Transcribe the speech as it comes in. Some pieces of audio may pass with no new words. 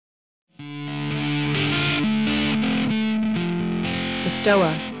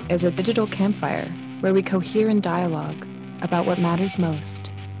Stoa is a digital campfire where we cohere in dialogue about what matters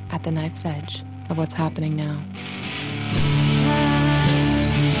most at the knife's edge of what's happening now.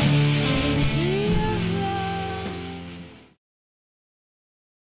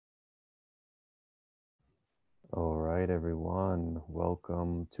 All right, everyone.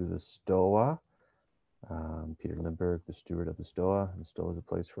 Welcome to the Stoa. Peter Lindbergh, the steward of the Stoa. The Stoa is a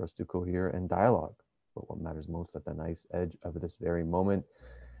place for us to cohere and dialogue about what matters most at the nice edge of this very moment.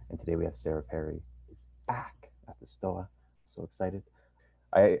 And today we have Sarah Perry is back at the Stoa. So excited.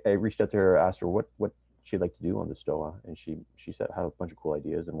 I reached out to her, asked her what she'd like to do on the Stoa, and she said had a bunch of cool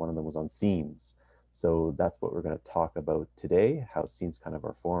ideas, and one of them was on scenes. So that's what we're going to talk about today, how scenes kind of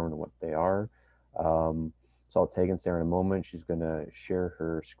are formed and what they are. So I'll tag in Sarah in a moment. She's going to share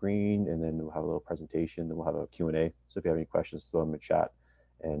her screen, and then we'll have a little presentation. Then we'll have a Q&A. So if you have any questions, throw them in chat.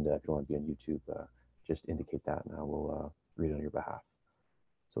 And if you want to be on YouTube, just indicate that, and I will read it on your behalf.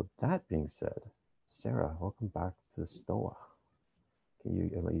 So that being said, Sarah, welcome back to the Stoa.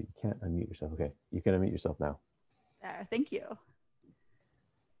 You can't unmute yourself. Okay, you can unmute yourself now. There, thank you.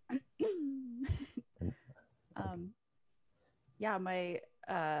 Yeah, my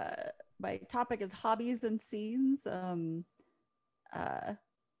topic is hobbies and scenes. One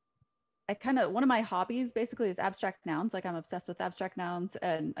of my hobbies basically is abstract nouns. Like I'm obsessed with abstract nouns,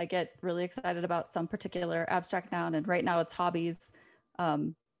 and I get really excited about some particular abstract noun. And right now it's hobbies,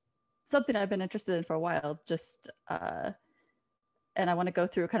 something I've been interested in for a while. And I want to go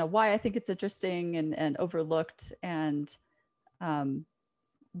through kind of why I think it's interesting and overlooked, and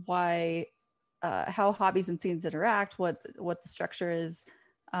why, how hobbies and scenes interact, what the structure is,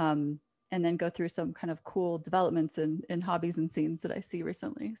 and then go through some kind of cool developments in hobbies and scenes that I see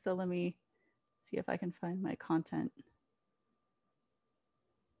recently. So let me see if I can find my content.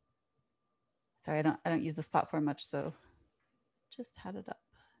 Sorry, I don't use this platform much, so just had it up.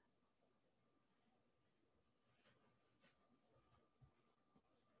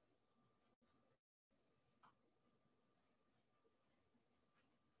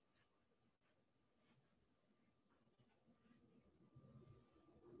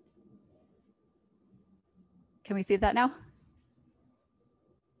 Can we see that now?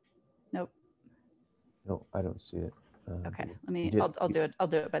 Nope. No, I don't see it. Okay, I'll do it. I'll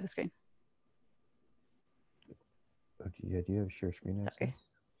do it by the screen. Do you have share screen? Sorry.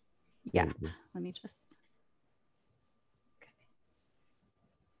 Yeah, let me just.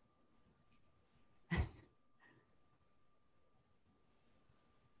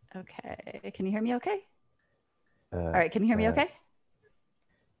 Okay. Okay, can you hear me okay? All right, can you hear me okay?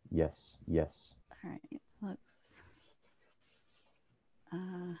 Yes. All right, so let's,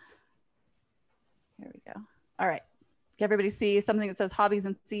 here we go. All right, can everybody see something that says hobbies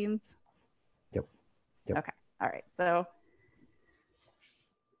and scenes? Yep. Okay, all right, so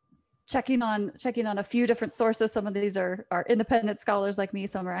checking on a few different sources. Some of these are independent scholars like me,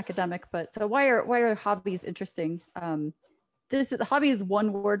 some are academic, but so why are hobbies interesting? Hobby is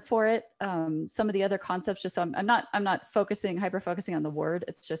one word for it. Some of the other concepts, just so I'm not hyper focusing on the word.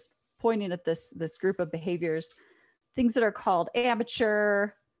 It's just pointing at this group of behaviors, things that are called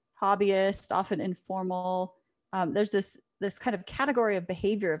amateur, hobbyist, often informal. There's this kind of category of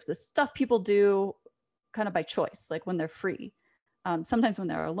behavior of this stuff people do kind of by choice, like when they're free. Sometimes when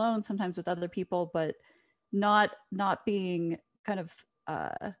they're alone, sometimes with other people, but not being kind of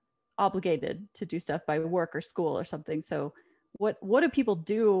obligated to do stuff by work or school or something. So what do people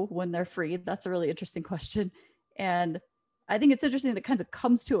do when they're free? That's a really interesting question. And I think it's interesting that it kind of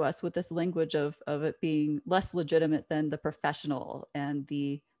comes to us with this language of it being less legitimate than the professional and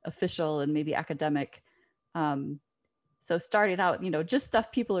the official and maybe academic. So starting out, just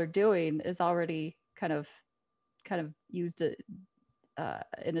stuff people are doing is already kind of used in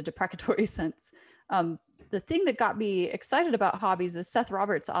a deprecatory sense. The thing that got me excited about hobbies is Seth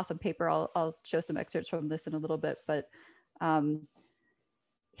Roberts' awesome paper. I'll show some excerpts from this in a little bit, but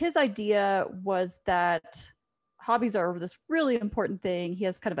his idea was that hobbies are this really important thing. He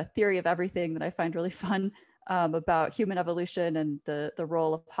has kind of a theory of everything that I find really fun about human evolution and the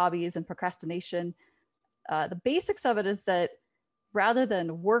role of hobbies and procrastination. The basics of it is that rather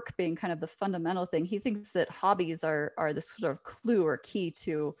than work being kind of the fundamental thing, he thinks that hobbies are this sort of clue or key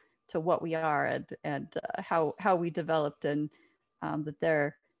to what we are and how we developed, and that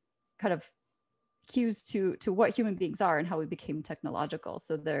they're kind of cues to what human beings are and how we became technological.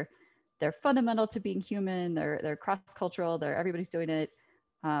 So they're fundamental to being human. They're cross-cultural. Everybody's doing it.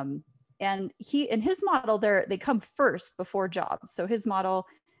 And in his model, they come first before jobs. So his model,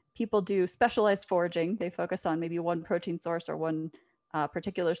 people do specialized foraging. They focus on maybe one protein source or one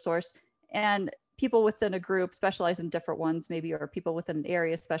particular source, and people within a group specialize in different ones, maybe, or people within an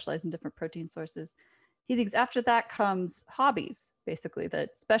area specialize in different protein sources. He thinks after that comes hobbies, basically,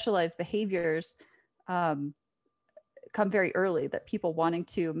 that specialized behaviors come very early, that people wanting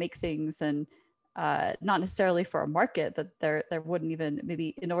to make things and not necessarily for a market, that there wouldn't even,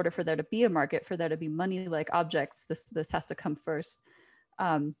 maybe in order for there to be a market, for there to be money like objects, this has to come first.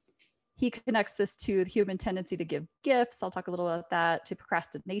 He connects this to the human tendency to give gifts. I'll talk a little about that, to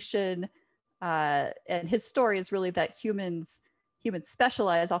procrastination. And his story is really that humans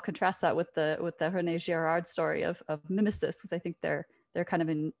specialize. I'll contrast that with the René Girard story of mimesis, because I think they're kind of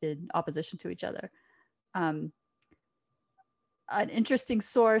in opposition to each other. An interesting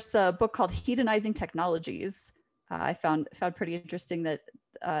source, a book called Hedonizing Technologies. I found pretty interesting that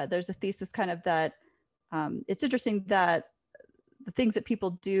there's a thesis kind of that it's interesting that the things that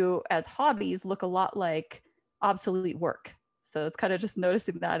people do as hobbies look a lot like obsolete work. So it's kind of just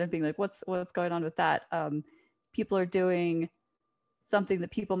noticing that and being like, what's going on with that? People are doing something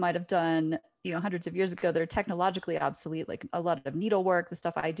that people might have done, hundreds of years ago that are technologically obsolete, like a lot of needlework, the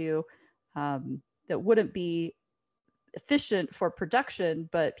stuff I do, that wouldn't be efficient for production,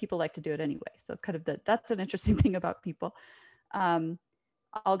 but people like to do it anyway. So it's kind of that's an interesting thing about people.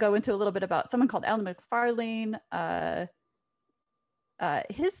 I'll go into a little bit about someone called Alan McFarlane.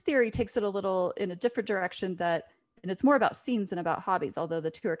 His theory takes it a little in a different direction, and it's more about scenes than about hobbies, although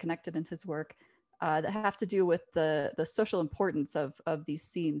the two are connected in his work, that have to do with the social importance of these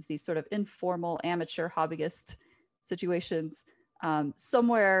scenes, these sort of informal amateur hobbyist situations,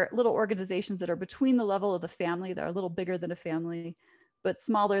 somewhere little organizations that are between the level of the family, that are a little bigger than a family, but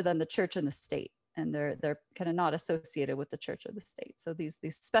smaller than the church and the state. And they're kind of not associated with the church or the state. So these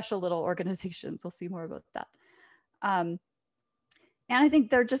special little organizations, we'll see more about that. And I think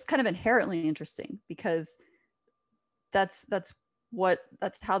they're just kind of inherently interesting, because that's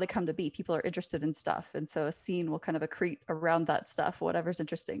how they come to be. People are interested in stuff. And so a scene will kind of accrete around that stuff, whatever's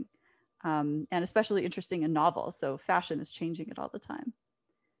interesting. And especially interesting in novels. So fashion is changing it all the time.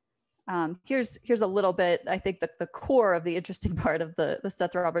 Here's a little bit, I think the core of the interesting part of the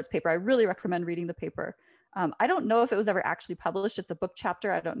Seth Roberts paper. I really recommend reading the paper. I don't know if it was ever actually published. It's a book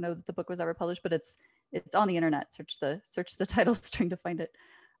chapter. I don't know that the book was ever published, but it's on the internet. Search the title string to find it.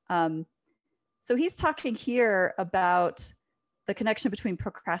 So he's talking here about the connection between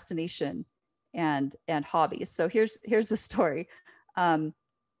procrastination and hobbies. So here's the story.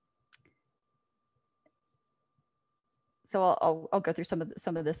 So I'll go through some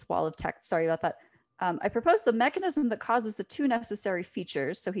of this wall of text. Sorry about that. I propose the mechanism that causes the two necessary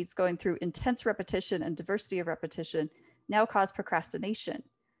features. So he's going through intense repetition and diversity of repetition now cause procrastination.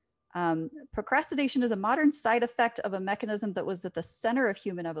 Procrastination is a modern side effect of a mechanism that was at the center of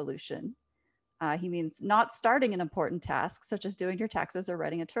human evolution. He means not starting an important task, such as doing your taxes or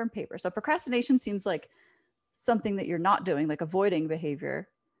writing a term paper. So procrastination seems like something that you're not doing, like avoiding behavior.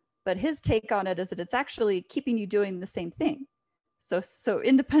 But his take on it is that it's actually keeping you doing the same thing. So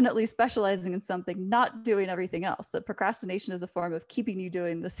independently specializing in something, not doing everything else. That procrastination is a form of keeping you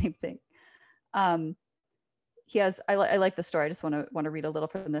doing the same thing. I like the story. I just want to read a little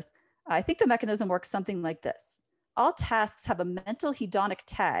from this. I think the mechanism works something like this. All tasks have a mental hedonic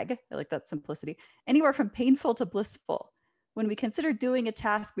tag. I like that simplicity. Anywhere from painful to blissful. When we consider doing a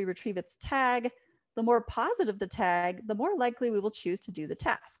task, we retrieve its tag. The more positive the tag, the more likely we will choose to do the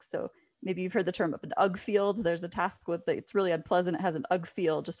task. So maybe you've heard the term of an UG field. There's a task it's really unpleasant. It has an UG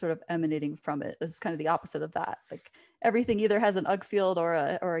field just sort of emanating from it. This is kind of the opposite of that. Like everything either has an UG field or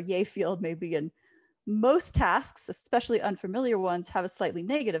a yay field maybe. And most tasks, especially unfamiliar ones, have a slightly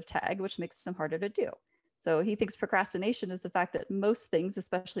negative tag, which makes them harder to do. So he thinks procrastination is the fact that most things,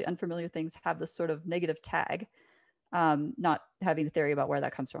 especially unfamiliar things, have this sort of negative tag. Not having a theory about where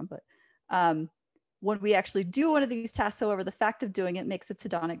that comes from, but when we actually do one of these tasks, however, the fact of doing it makes its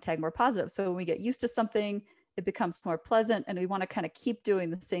hedonic tag more positive. So when we get used to something, it becomes more pleasant, and we want to kind of keep doing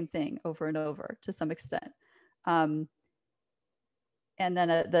the same thing over and over to some extent. And then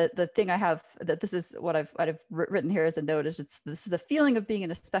the thing I have, that this is what I've written here as a note, is this is a feeling of being in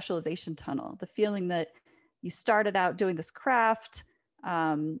a specialization tunnel. The feeling that you started out doing this craft,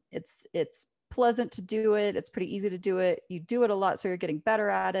 it's pleasant to do it, it's pretty easy to do it, you do it a lot, so you're getting better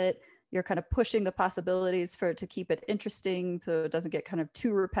at it. You're kind of pushing the possibilities to keep it interesting, so it doesn't get kind of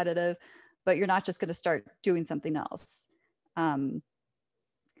too repetitive, but you're not just going to start doing something else. He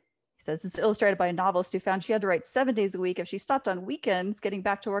says it's illustrated by a novelist who found she had to write 7 days a week. If she stopped on weekends, getting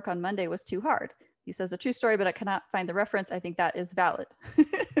back to work on Monday was too hard. He says a true story, but I cannot find the reference. I think that is valid.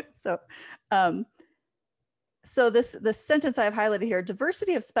 So this sentence I have highlighted here: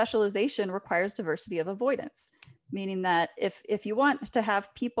 diversity of specialization requires diversity of avoidance. meaning that if you want to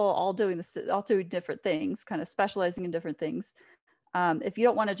have people all doing different things, kind of specializing in different things, if you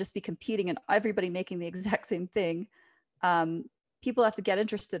don't want to just be competing and everybody making the exact same thing, people have to get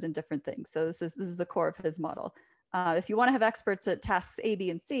interested in different things. So this is the core of his model. If you want to have experts at tasks A, B,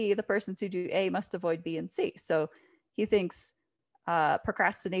 and C, the persons who do A must avoid B and C. So he thinks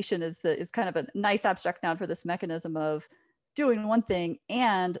procrastination is kind of a nice abstract noun for this mechanism of doing one thing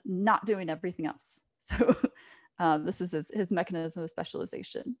and not doing everything else. So this is his mechanism of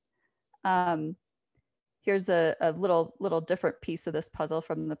specialization. Here's a little different piece of this puzzle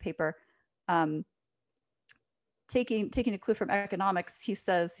from the paper. Taking a clue from economics, he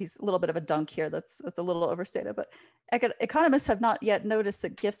says, he's a little bit of a dunk here, that's a little overstated, but economists have not yet noticed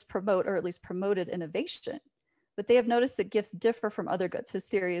that gifts promote, or at least promoted, innovation, but they have noticed that gifts differ from other goods. His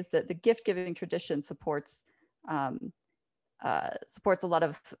theory is that the gift-giving tradition supports a lot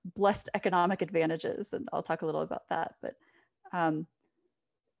of blessed economic advantages, and I'll talk a little about that. But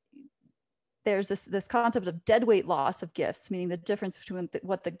there's this concept of deadweight loss of gifts, meaning the difference between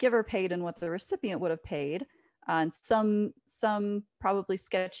what the giver paid and what the recipient would have paid. And some probably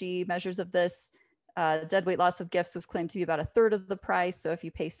sketchy measures of this. Deadweight loss of gifts was claimed to be about a third of the price. So if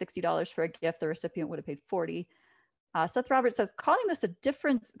you pay $60 for a gift, the recipient would have paid $40. Seth Roberts says calling this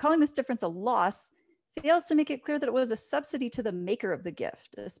difference a loss fails to make it clear that it was a subsidy to the maker of the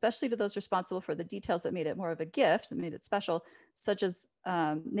gift, especially to those responsible for the details that made it more of a gift and made it special, such as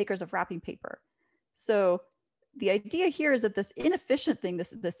makers of wrapping paper. So the idea here is that this inefficient thing,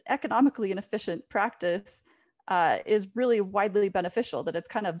 this economically inefficient practice, is really widely beneficial, that it's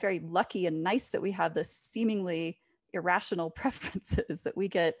kind of very lucky and nice that we have this seemingly irrational preferences, that we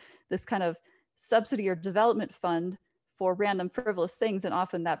get this kind of subsidy or development fund for random frivolous things, and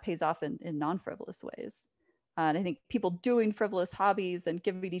often that pays off in non-frivolous ways. And I think people doing frivolous hobbies and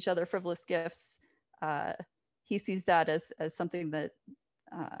giving each other frivolous gifts, he sees that as something that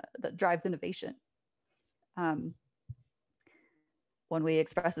drives innovation. One way he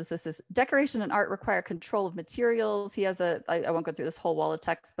expresses this is decoration and art require control of materials. He has I won't go through this whole wall of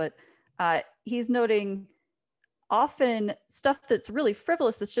text, but he's noting often stuff that's really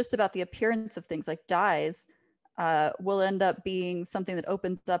frivolous, that's just about the appearance of things, like dyes, will end up being something that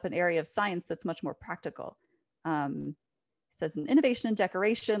opens up an area of science that's much more practical. He says an innovation in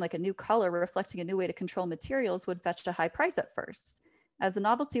decoration, like a new color reflecting a new way to control materials, would fetch a high price at first. As the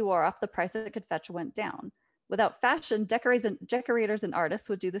novelty wore off, the price it could fetch went down. Without fashion, decorators and artists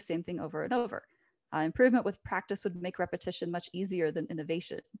would do the same thing over and over. Improvement with practice would make repetition much easier than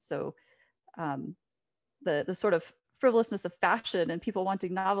innovation. So the sort of frivolousness of fashion and people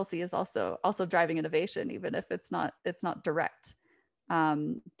wanting novelty is also driving innovation, even if it's not direct.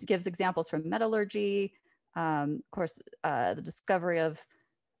 It gives examples from metallurgy, of course, the discovery of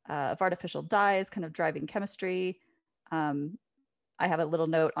artificial dyes, kind of driving chemistry. I have a little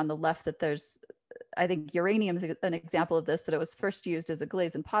note on the left that there's, I think uranium is an example of this, that it was first used as a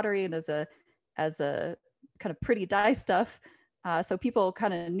glaze in pottery and as a kind of pretty dye stuff. So people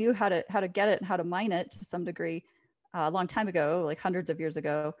kind of knew how to get it and how to mine it to some degree a long time ago, like hundreds of years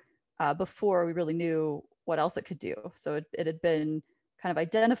ago, before we really knew what else it could do. So it had been kind of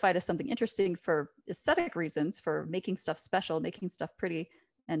identified as something interesting for aesthetic reasons, for making stuff special, making stuff pretty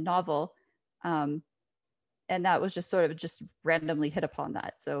and novel. And that was just sort of just randomly hit upon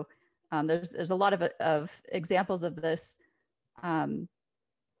that. So there's a lot of examples of this.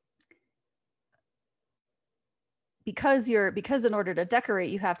 Because in order to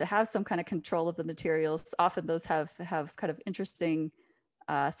decorate, you have to have some kind of control of the materials. Often those have kind of interesting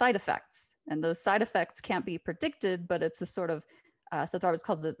side effects, and those side effects can't be predicted, but it's this sort of, Seth Roberts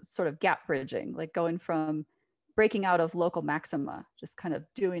calls it sort of gap bridging, like going from breaking out of local maxima, just kind of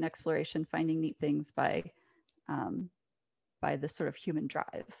doing exploration, finding neat things by this sort of human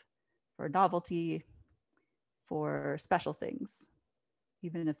drive for novelty, for special things,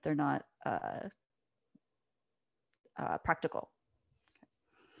 even if they're not practical.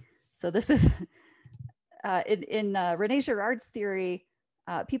 So this is in René Girard's theory.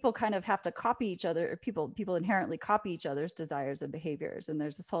 People kind of have to copy each other, or people inherently copy each other's desires and behaviors. And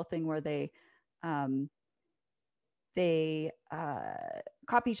there's this whole thing where they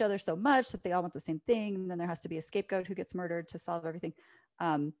copy each other so much that they all want the same thing. And then there has to be a scapegoat who gets murdered to solve everything.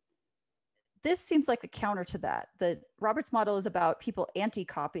 This seems like the counter to that. The Roberts model is about people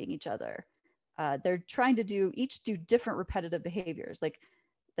anti-copying each other. They're trying to each do different repetitive behaviors. Like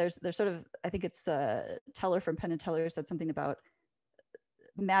there's sort of, I think it's Teller from Penn and Teller said something about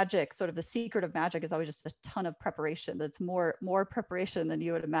magic, sort of the secret of magic is always just a ton of preparation. That's more preparation than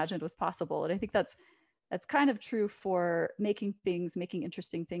you had imagined was possible. And I think that's kind of true for making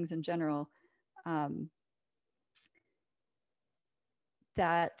interesting things in general.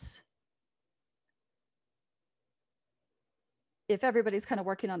 that if everybody's kind of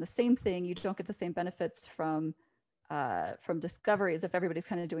working on the same thing, you don't get the same benefits from discovery as if everybody's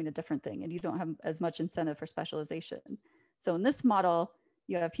kind of doing a different thing, and you don't have as much incentive for specialization. So in this model,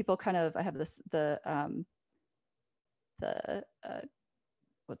 you have people kind of, I have this,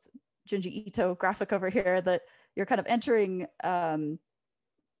 what's Junji Ito graphic over here, that you're kind of entering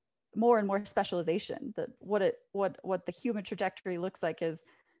more and more specialization. That what the human trajectory looks like is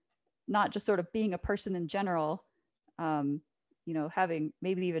not just sort of being a person in general, you know, having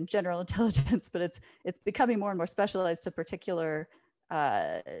maybe even general intelligence, but it's becoming more and more specialized to particular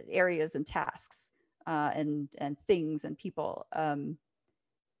areas and tasks and things and people.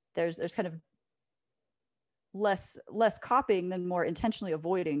 There's kind of less copying than more intentionally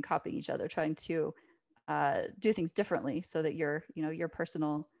avoiding copying each other, trying to do things differently so that your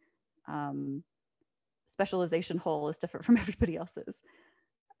personal specialization hole is different from everybody else's.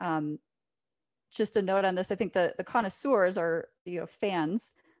 Just a note on this, I think the connoisseurs are,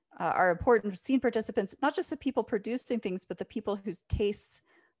 fans, are important scene participants, not just the people producing things, but the people whose tastes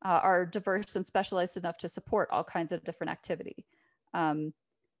are diverse and specialized enough to support all kinds of different activity.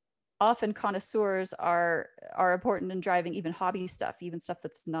 Often connoisseurs are important in driving even hobby stuff, even stuff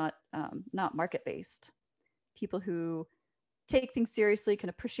that's not market-based. People who take things seriously, can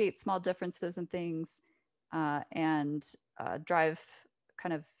appreciate small differences in things, and drive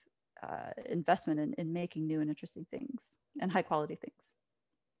kind of investment in making new and interesting things and high quality things.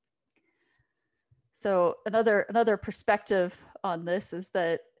 So another perspective on this is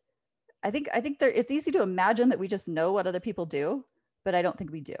that I think it's easy to imagine that we just know what other people do, but I don't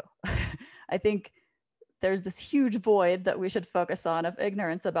think we do. I think there's this huge void that we should focus on of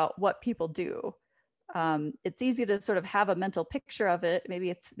ignorance about what people do. It's easy to sort of have a mental picture of it.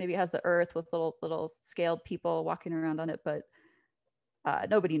 Maybe it has the earth with little scaled people walking around on it, but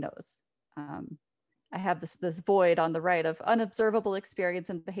nobody knows. I have this void on the right of unobservable experience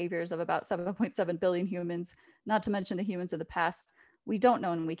and behaviors of about 7.7 billion humans, not to mention the humans of the past. We don't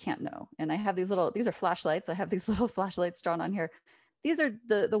know and we can't know. And I have these are flashlights. I have these little flashlights drawn on here. These are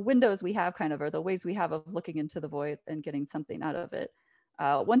the windows we have, kind of, or the ways we have of looking into the void and getting something out of it.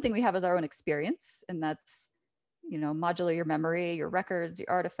 One thing we have is our own experience, and that's, modular your memory, your records, your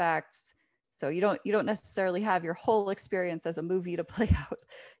artifacts. So you don't necessarily have your whole experience as a movie to play out.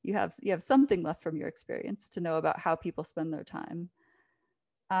 You have something left from your experience to know about how people spend their time.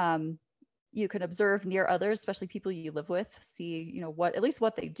 You can observe near others, especially people you live with, see, at least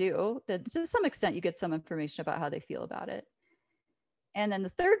what they do. To some extent, you get some information about how they feel about it. And then the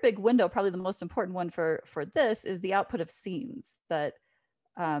third big window, probably the most important one for this, is the output of scenes. That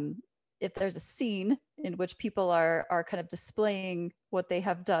if there's a scene in which people are kind of displaying what they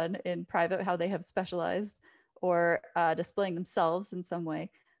have done in private, how they have specialized, or displaying themselves in some way,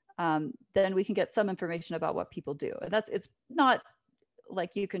 then we can get some information about what people do. And it's not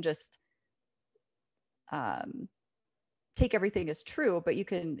like you can just take everything as true, but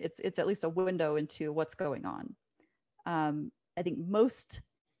it's at least a window into what's going on. I think most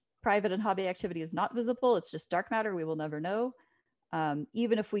private and hobby activity is not visible. It's just dark matter. We will never know.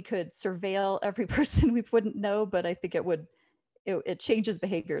 Even if we could surveil every person, we wouldn't know, but I think it changes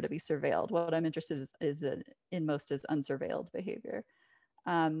behavior to be surveilled. What I'm interested in most is unsurveilled behavior.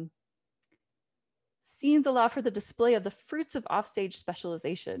 Scenes allow for the display of the fruits of offstage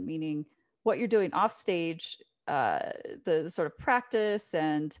specialization, meaning what you're doing offstage, the sort of practice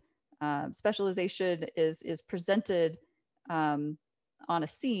and specialization is presented on a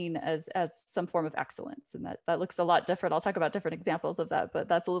scene as some form of excellence. And that looks a lot different. I'll talk about different examples of that,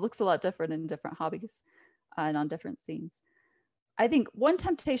 but looks a lot different in different hobbies and on different scenes. I think one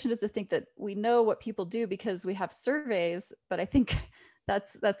temptation is to think that we know what people do because we have surveys, but I think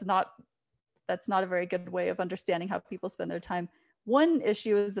that's not a very good way of understanding how people spend their time. One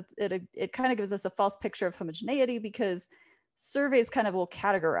issue is that it kind of gives us a false picture of homogeneity, because surveys kind of will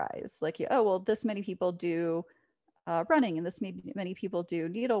categorize, like, oh, well, this many people do running, and this many people do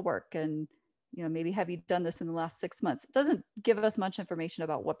needlework, and maybe have you done this in the last 6 months? It doesn't give us much information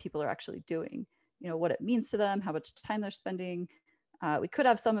about what people are actually doing, what it means to them, how much time they're spending. We could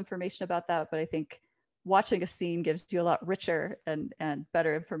have some information about that, but I think watching a scene gives you a lot richer and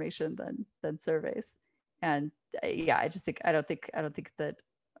better information than surveys. And yeah, I don't think that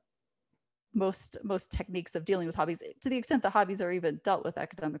most techniques of dealing with hobbies, to the extent that hobbies are even dealt with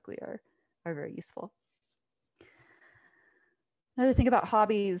academically, are very useful. Another thing about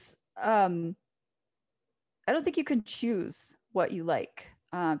hobbies, I don't think you can choose what you like.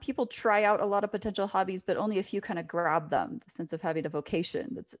 People try out a lot of potential hobbies, but only a few kind of grab them, the sense of having a vocation.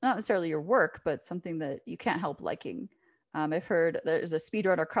 That's not necessarily your work, but something that you can't help liking. I've heard there's a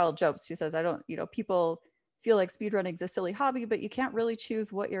speedrunner, Carl Jobst, who says, people feel like speedrunning is a silly hobby, but you can't really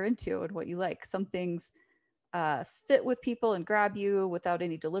choose what you're into and what you like. Some things fit with people and grab you without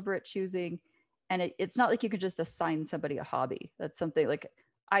any deliberate choosing. And it's not like you can just assign somebody a hobby. That's something like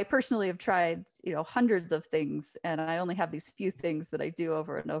I personally have tried, hundreds of things, and I only have these few things that I do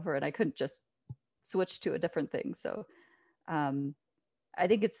over and over, and I couldn't just switch to a different thing. So I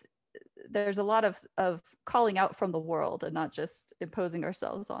think there's a lot of calling out from the world and not just imposing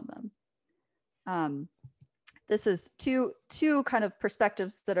ourselves on them. This is two kind of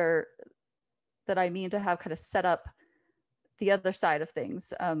perspectives that I mean to have kind of set up the other side of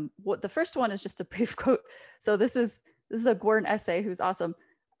things. What the first one is just a brief quote. So this is a Gwern essay who's awesome.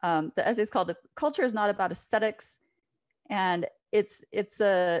 The essay is called "Culture is Not About Aesthetics," and it's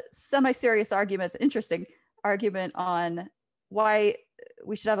a semi-serious argument. It's an interesting argument on why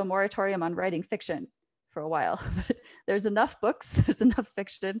we should have a moratorium on writing fiction for a while. There's enough books, there's enough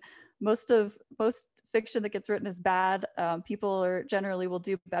fiction. Most fiction that gets written is bad. People generally will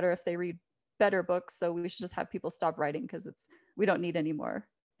do better if they read better books. So we should just have people stop writing because we don't need any more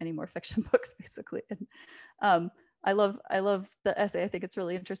fiction books, basically. And I love the essay. I think it's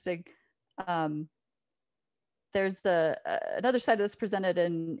really interesting. There's another side of this presented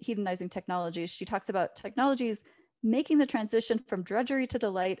in Hedonizing Technologies. She talks about technologies making the transition from drudgery to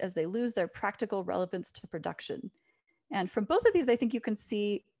delight as they lose their practical relevance to production. And from both of these, I think you can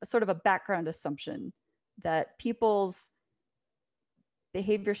see a sort of a background assumption that people's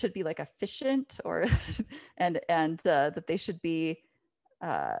behavior should be like efficient, or and that they should be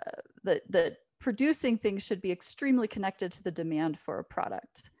that producing things should be extremely connected to the demand for a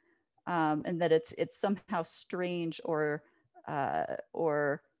product, and that it's somehow strange or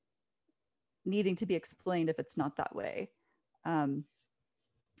needing to be explained if it's not that way.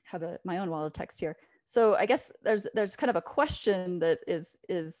 Have my own wall of text here. So I guess there's kind of a question that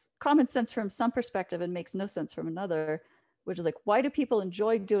is common sense from some perspective and makes no sense from another, which is like, why do people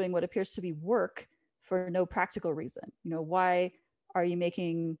enjoy doing what appears to be work for no practical reason? Why are you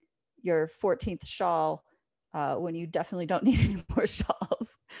making your 14th shawl when you definitely don't need any more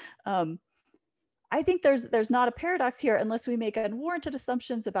shawls? I think there's not a paradox here unless we make unwarranted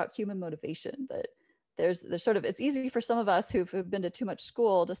assumptions about human motivation. That there's sort of, it's easy for some of us who've been to too much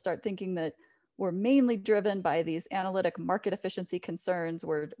school to start thinking that we're mainly driven by these analytic market efficiency concerns.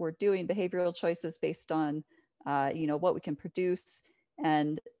 We're doing behavioral choices based on what we can produce,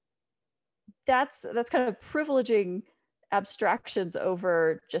 and that's kind of privileging abstractions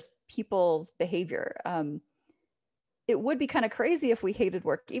over just people's behavior. It would be kind of crazy if we hated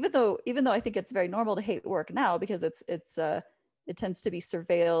work, even though I think it's very normal to hate work now because it tends to be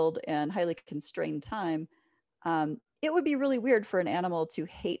surveilled and highly constrained time. It would be really weird for an animal to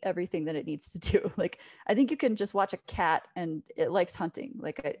hate everything that it needs to do. Like, I think you can just watch a cat and it likes hunting.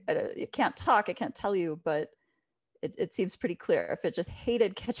 Like, it can't talk, it can't tell you, but it seems pretty clear. If it just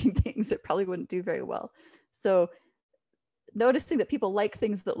hated catching things, it probably wouldn't do very well. So noticing that people like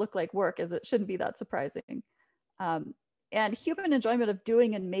things that look like work it shouldn't be that surprising. And human enjoyment of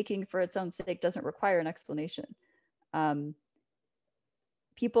doing and making for its own sake doesn't require an explanation.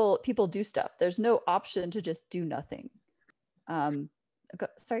 People do stuff. There's no option to just do nothing.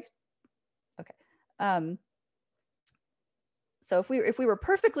 Sorry. Okay. So if we were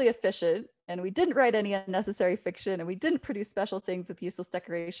perfectly efficient and we didn't write any unnecessary fiction and we didn't produce special things with useless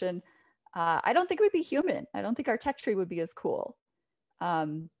decoration, I don't think we'd be human. I don't think our tech tree would be as cool.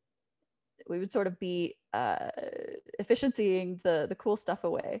 We would sort of be efficiencying the cool stuff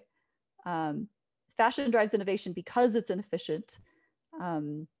away. Fashion drives innovation because it's inefficient.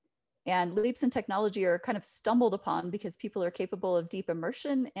 And leaps in technology are kind of stumbled upon because people are capable of deep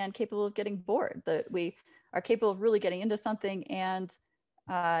immersion and capable of getting bored. That we are capable of really getting into something and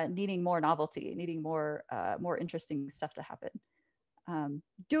needing more novelty, needing more interesting stuff to happen.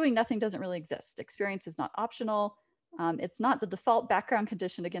 Doing nothing doesn't really exist. Experience is not optional. It's not the default background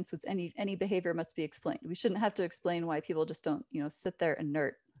condition against which any behavior must be explained. We shouldn't have to explain why people just don't, sit there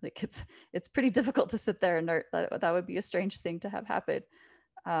inert. Like it's pretty difficult to sit there inert. That would be a strange thing to have happen.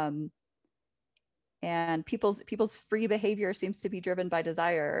 And people's free behavior seems to be driven by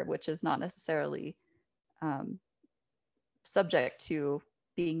desire, which is not necessarily subject to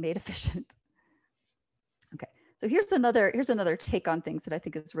being made efficient. Okay, so here's another take on things that I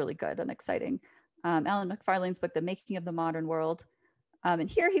think is really good and exciting. Alan McFarlane's book, The Making of the Modern World. And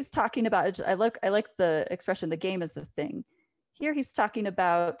here he's talking about, I like the expression, the game is the thing. Here he's talking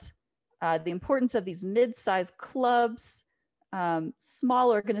about the importance of these mid-sized clubs,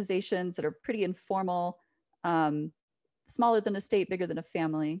 small organizations that are pretty informal, smaller than a state, bigger than a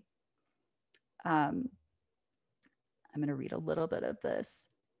family. I'm going to read a little bit of this.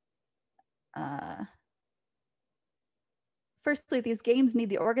 Firstly, these games need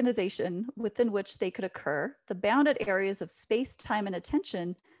the organization within which they could occur, the bounded areas of space, time, and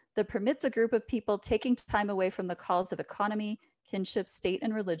attention that permits a group of people taking time away from the calls of economy, kinship, state,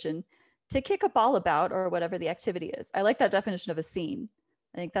 and religion to kick a ball about, or whatever the activity is. I like that definition of a scene.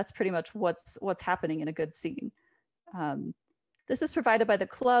 I think that's pretty much what's happening in a good scene. This is provided by the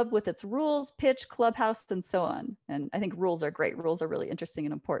club with its rules, pitch, clubhouse, and so on. And I think rules are great. Rules are really interesting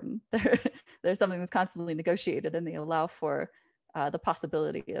and important. There's something that's constantly negotiated, and they allow for the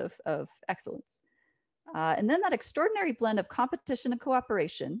possibility of excellence. And then that extraordinary blend of competition and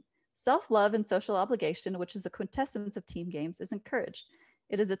cooperation, self-love and social obligation, which is the quintessence of team games, is encouraged.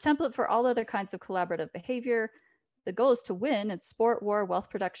 It is a template for all other kinds of collaborative behavior. The goal is to win in sport, war, wealth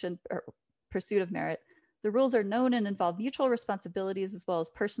production, or pursuit of merit. The rules are known and involve mutual responsibilities as well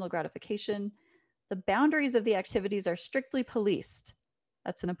as personal gratification. The boundaries of the activities are strictly policed.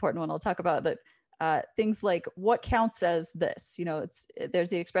 That's an important one I'll talk about. That things like what counts as this, there's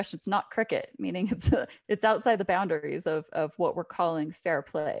the expression, it's not cricket, meaning it's outside the boundaries of what we're calling fair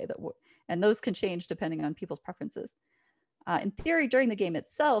play. And those can change depending on people's preferences. In theory, during the game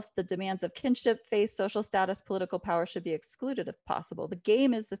itself, the demands of kinship, faith, social status, political power should be excluded if possible. The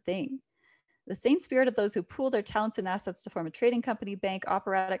game is the thing. The same spirit of those who pool their talents and assets to form a trading company, bank,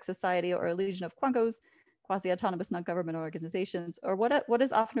 operatic society, or a legion of quangos, quasi-autonomous non-government organizations, or what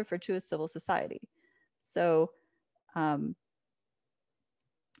is often referred to as civil society. So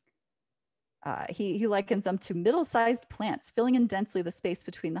he likens them to middle-sized plants, filling in densely the space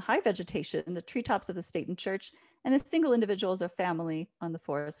between the high vegetation, the treetops of the state and church, and the single individuals or family on the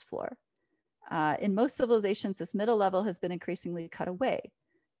forest floor. In most civilizations, this middle level has been increasingly cut away,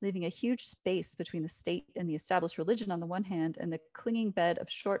 leaving a huge space between the state and the established religion on the one hand, and the clinging bed of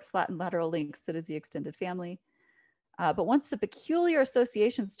short, flat, and lateral links that is the extended family. But once the peculiar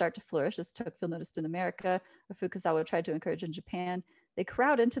associations start to flourish, as Tocqueville noticed in America, or Fukasawa tried to encourage in Japan, they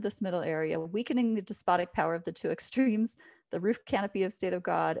crowd into this middle area, weakening the despotic power of the two extremes, the roof canopy of state of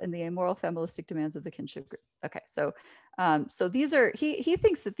God, and the immoral familistic demands of the kinship group. Okay, so these are, he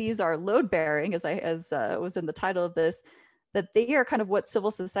thinks that these are load-bearing, as was in the title of this, that they are kind of what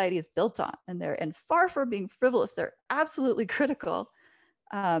civil society is built on, and far from being frivolous, they're absolutely critical.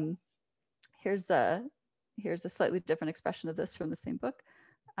 Here's a slightly different expression of this from the same book.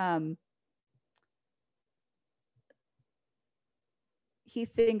 He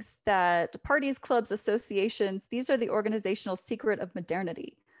thinks that parties, clubs, associations, these are the organizational secret of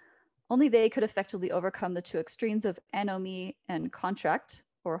modernity. Only they could effectively overcome the two extremes of anomie and contract,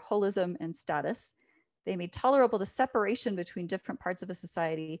 or holism and status. They made tolerable the separation between different parts of a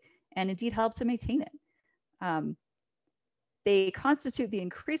society, and indeed help to maintain it. They constitute the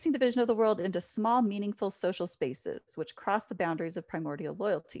increasing division of the world into small, meaningful social spaces, which cross the boundaries of primordial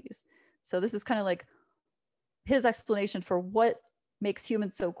loyalties. So this is kind of like his explanation for what makes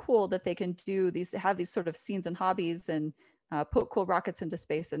humans so cool, that they can have these sort of scenes and hobbies, and put cool rockets into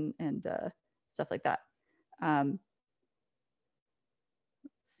space and stuff like that. Let's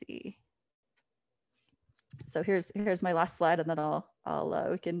see. So here's my last slide, and then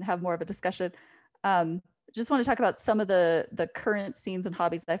we can have more of a discussion. Just want to talk about some of the current scenes and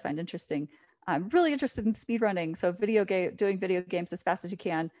hobbies that I find interesting. I'm really interested in speedrunning, so doing video games as fast as you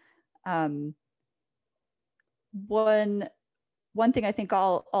can. One thing I think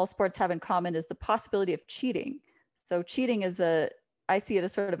all sports have in common is the possibility of cheating. So cheating I see it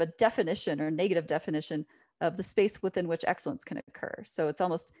as sort of a definition or negative definition of the space within which excellence can occur. So it's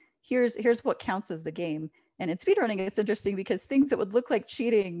almost, here's what counts as the game. And in speedrunning, it's interesting because things that would look like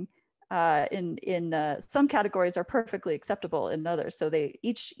cheating in some categories are perfectly acceptable in others. So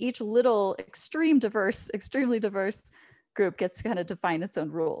each little extremely diverse group gets to kind of define its own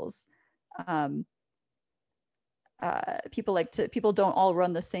rules. People don't all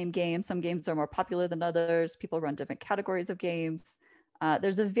run the same game. Some games are more popular than others. People run different categories of games.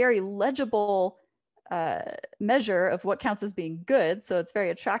 There's a very legible measure of what counts as being good. So it's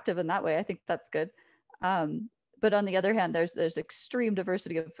very attractive in that way. I think that's good. But on the other hand, there's extreme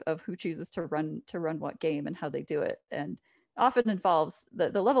diversity of who chooses to run what game and how they do it. And often involves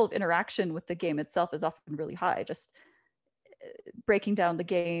the level of interaction with the game itself is often really high. Just breaking down the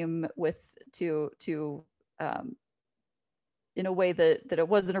game in a way that it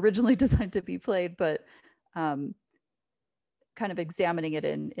wasn't originally designed to be played, but kind of examining it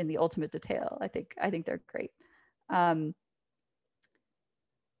in the ultimate detail. I think they're great.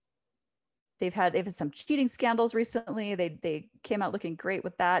 They've had some cheating scandals recently. They came out looking great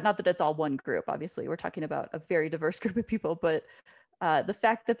with that. Not that it's all one group, obviously. We're talking about a very diverse group of people, but the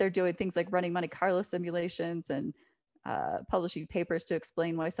fact that they're doing things like running Monte Carlo simulations and publishing papers to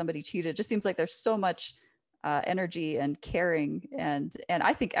explain why somebody cheated. It just seems like there's so much energy and caring and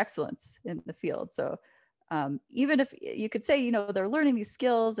I think excellence in the field. So even if you could say, you know, they're learning these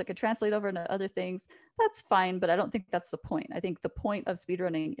skills that could translate over into other things, that's fine, but I don't think that's the point. I think the point of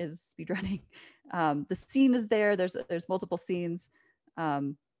speedrunning is speedrunning. The scene is there, there's multiple scenes,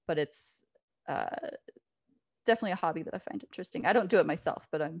 but it's definitely a hobby that I find interesting. I don't do it myself,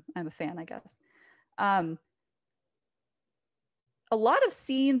 but I'm a fan, I guess. A lot of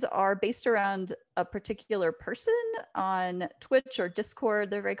scenes are based around a particular person on Twitch or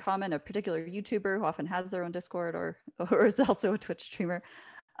Discord. They're very common. A particular YouTuber who often has their own Discord or is also a Twitch streamer.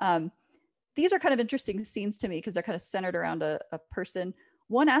 These are kind of interesting scenes to me because they're kind of centered around a person.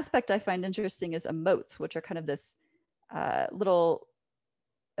 One aspect I find interesting is emotes, which are kind of this little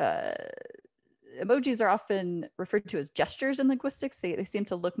emojis are often referred to as gestures in linguistics. They seem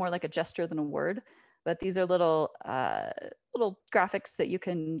to look more like a gesture than a word. But these are little graphics that you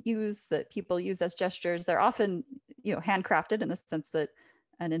can use, that people use as gestures. They're often, you know, handcrafted in the sense that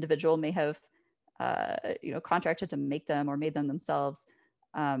an individual may have, you know, contracted to make them or made them themselves.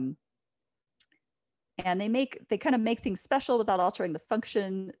 And they kind of make things special without altering the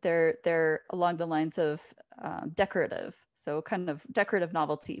function. They're along the lines of decorative, so kind of decorative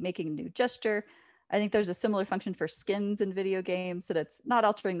novelty, making a new gesture. I think there's a similar function for skins in video games, that it's not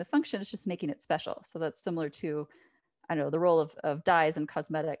altering the function, it's just making it special. So that's similar to, I don't know, the role of dyes and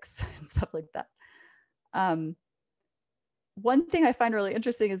cosmetics and stuff like that. One thing I find really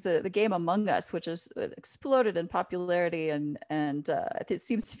interesting is the game Among Us, which has exploded in popularity and it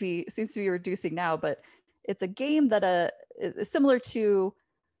seems to be reducing now, but it's a game that is similar to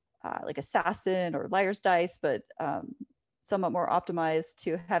like Assassin or Liar's Dice, but somewhat more optimized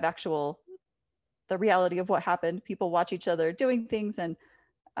to have the reality of what happened. People watch each other doing things, and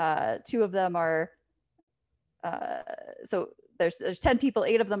two of them are so there's 10 people,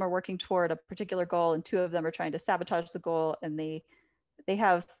 8 of them are working toward a particular goal, and 2 of them are trying to sabotage the goal, and they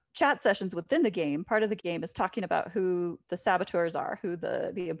have chat sessions within the game. Part of the game is talking about who the saboteurs are, who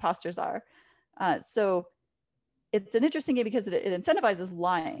the imposters are. So it's an interesting game because it incentivizes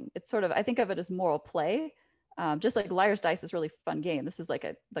lying. It's sort of, I think of it as moral play. Just like Liar's Dice is a really fun game. This is like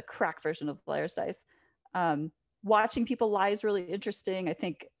the crack version of Liar's Dice. Watching people lie is really interesting. I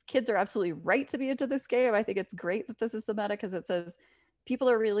think kids are absolutely right to be into this game. I think it's great that this is the meta because it says people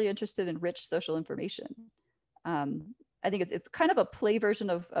are really interested in rich social information. I think it's kind of a play version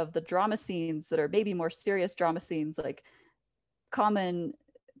of the drama scenes that are maybe more serious drama scenes, like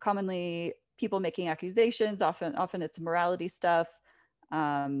commonly people making accusations. Often it's morality stuff.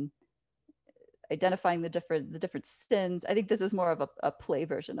 Identifying the different sins. I think this is more of a play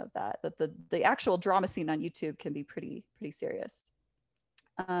version of that the actual drama scene on YouTube can be pretty serious.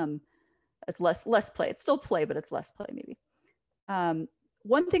 It's less play. It's still play, but it's less play maybe.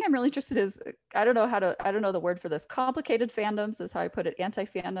 One thing I'm really interested in is, I don't know the word for this. Complicated fandoms is how I put it,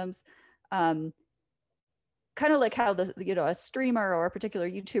 anti-fandoms. Kind of like how a streamer or a particular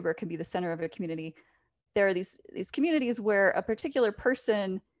YouTuber can be the center of a community. There are these communities where a particular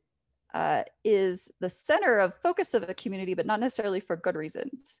person is the center of focus of a community, but not necessarily for good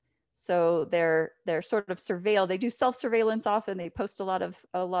reasons. So they're sort of surveilled. They do self-surveillance often. They post a lot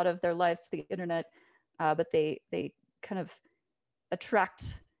of their lives to the internet, but they kind of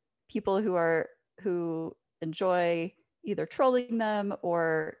attract people who enjoy either trolling them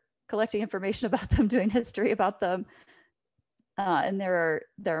or collecting information about them, doing history about them. And there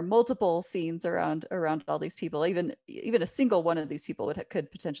are multiple scenes around all these people. Even a single one of these people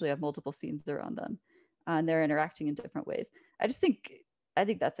could potentially have multiple scenes around them, and they're interacting in different ways. I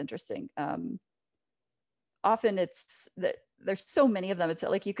think that's interesting. Often it's that there's so many of them. It's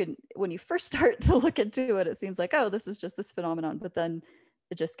like when you first start to look into it, it seems like, oh, this is just this phenomenon, but then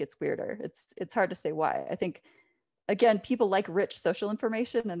it just gets weirder. It's hard to say why. I think, again, people like rich social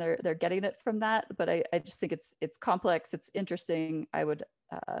information and they're getting it from that, but I just think it's complex, it's interesting. I would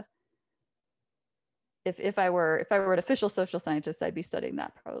if I were an official social scientist, I'd be studying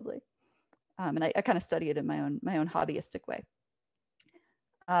that probably. And I kind of study it in my own hobbyistic way.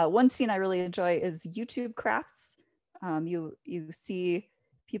 One scene I really enjoy is YouTube crafts. You see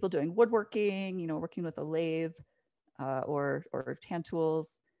people doing woodworking, working with a lathe or hand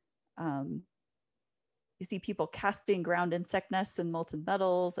tools. You see people casting ground insect nests and molten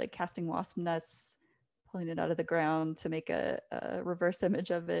metals, like casting wasp nests, pulling it out of the ground to make a reverse image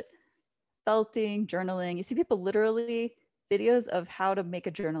of it. Felting, journaling. You see people literally videos of how to make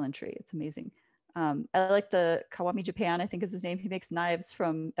a journal entry. It's amazing. I like the Kawami Japan, I think is his name. He makes knives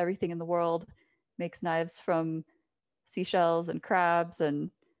from everything in the world, makes knives from seashells and crabs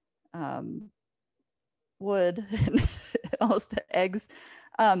and wood and almost eggs.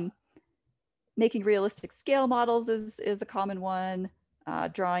 Making realistic scale models is a common one.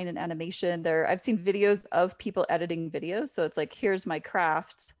 Drawing and animation. I've seen videos of people editing videos. So it's like, here's my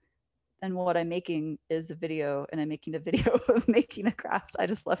craft, and what I'm making is a video, and I'm making a video of making a craft. I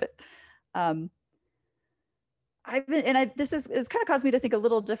just love it. This is kind of caused me to think a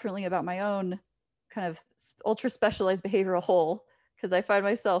little differently about my own kind of ultra specialized behavioral whole, because I find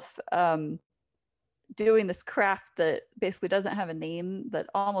myself doing this craft that basically doesn't have a name, that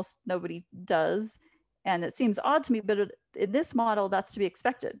almost nobody does. And it seems odd to me, but in this model, that's to be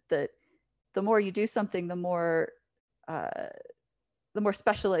expected, that the more you do something, the more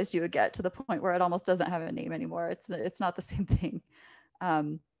specialized you would get, to the point where it almost doesn't have a name anymore. It's not the same thing.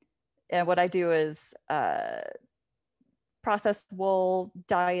 And what I do is process wool,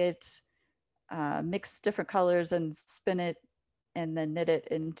 dye it, mix different colors and spin it, and then knit it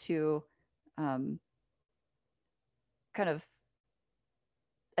into kind of,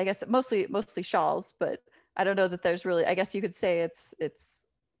 I guess mostly shawls, but I don't know that there's really, I guess you could say it's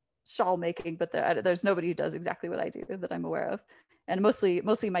shawl making, but there's nobody who does exactly what I do that I'm aware of. And mostly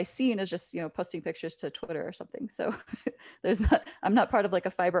my scene is just, posting pictures to Twitter or something. So I'm not part of like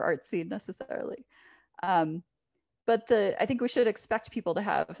a fiber art scene necessarily. But I think we should expect people to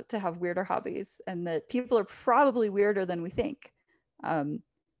have weirder hobbies, and that people are probably weirder than we think.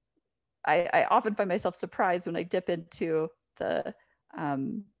 I often find myself surprised when I dip into the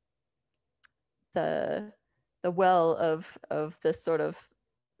well of this sort of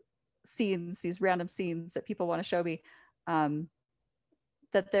scenes, these random scenes that people want to show me,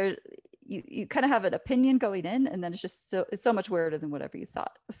 that you kind of have an opinion going in, and then it's so much weirder than whatever you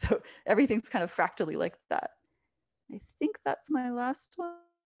thought. So everything's kind of fractally like that. I think that's my last one.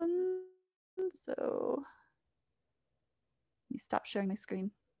 So let me stop sharing my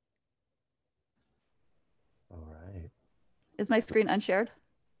screen. All right. Is my screen unshared?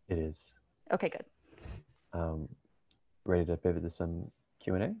 It is. Okay, good. Ready to pivot to some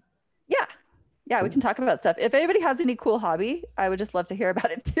Q&A? Yeah. Yeah, Cool. We can talk about stuff. If anybody has any cool hobby, I would just love to hear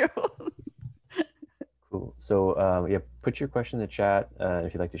about it too. Cool. So yeah, put your question in the chat.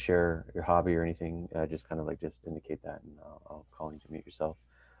 If you'd like to share your hobby or anything, just kind of like just indicate that, and I'll call on you to mute yourself.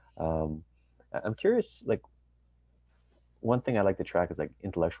 I'm curious, like, one thing I like to track is like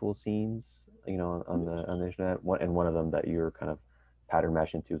intellectual scenes, on the internet. One of them that you're kind of pattern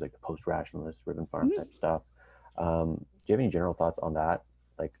matching to is like the post-rationalist, ribbon farm type stuff. Do you have any general thoughts on that?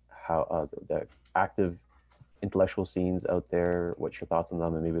 Like how the active intellectual scenes out there, what's your thoughts on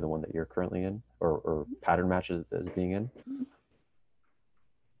them, and maybe the one that you're currently in, or pattern matches as being in?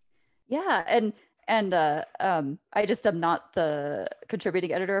 Yeah, and I just am not the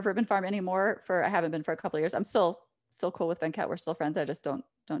contributing editor of Ribbon Farm anymore. I haven't been for a couple of years. I'm still cool with Venkat. We're still friends. I just don't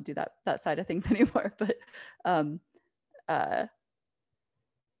do that side of things anymore. But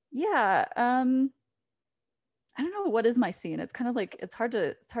yeah, I don't know, what is my scene. It's kind of like, it's hard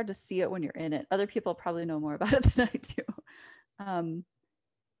to see it when you're in it. Other people probably know more about it than I do.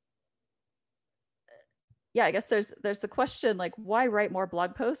 Yeah, I guess there's the question, like, why write more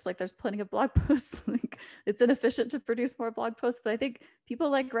blog posts? Like, there's plenty of blog posts. Like, it's inefficient to produce more blog posts, but I think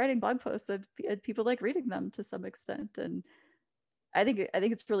people like writing blog posts, and people like reading them to some extent. And I think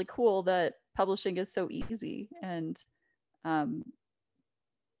it's really cool that publishing is so easy. And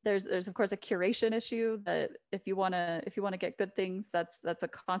there's of course a curation issue, that if you want to get good things, that's a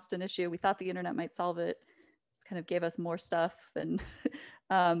constant issue. We thought the internet might solve it, just kind of gave us more stuff. And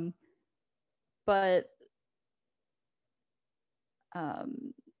but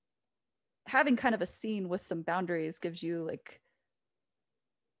having kind of a scene with some boundaries gives you, like,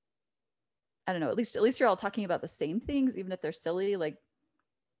 I don't know, at least you're all talking about the same things, even if they're silly. Like,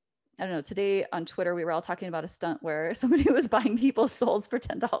 I don't know, today on Twitter we were all talking about a stunt where somebody was buying people's souls for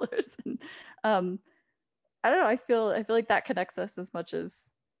 $10. And I don't know, I feel like that connects us as much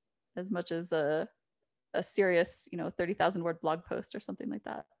as a serious 30,000 word blog post or something like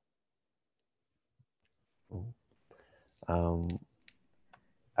that.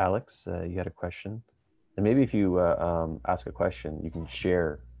 Alex, you had a question, and maybe if you ask a question, you can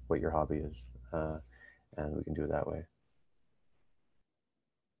share what your hobby is, and we can do it that way.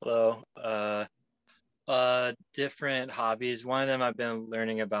 Hello. Different hobbies. One of them, I've been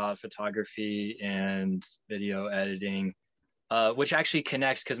learning about photography and video editing, which actually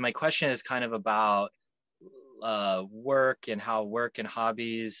connects, because my question is kind of about work, and how work and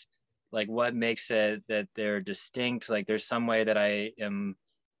hobbies, like, what makes it that they're distinct. Like, there's some way that I am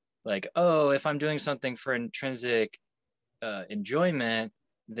like, oh, if I'm doing something for intrinsic enjoyment,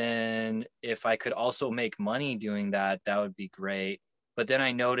 then if I could also make money doing that, that would be great. But then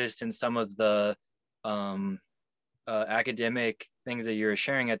I noticed in some of the academic things that you were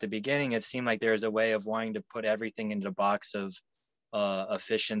sharing at the beginning, it seemed like there's a way of wanting to put everything into a box of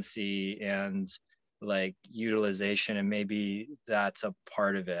efficiency and like utilization, and maybe that's a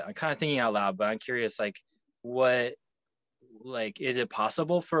part of it. I'm kind of thinking out loud, but I'm curious, like, what, like, is it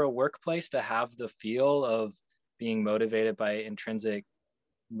possible for a workplace to have the feel of being motivated by intrinsic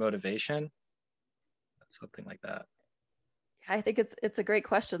motivation? Something like that. I think it's a great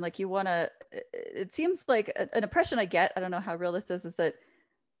question. Like, you want to, it seems like an impression I get, I don't know how real this is that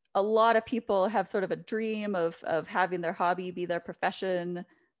a lot of people have sort of a dream of having their hobby be their profession.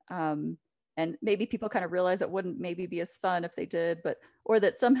 And maybe people kind of realize it wouldn't maybe be as fun if they did, but, or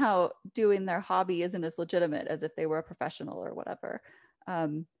that somehow doing their hobby isn't as legitimate as if they were a professional or whatever.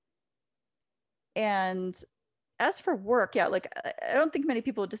 And as for work, yeah, like, I don't think many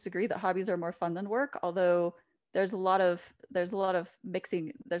people would disagree that hobbies are more fun than work, although there's a lot of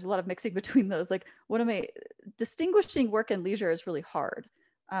mixing between those. Like, distinguishing work and leisure is really hard.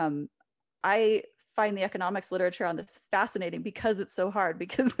 I find the economics literature on this fascinating because it's so hard,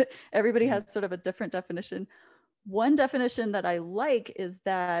 because everybody has sort of a different definition. One definition that I like is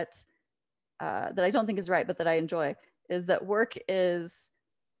that I don't think is right, but that I enjoy, is that work is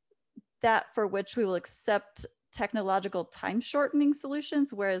that for which we will accept technological time shortening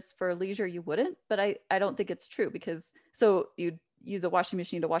solutions, whereas for leisure you wouldn't. But I don't think it's true, because so you'd use a washing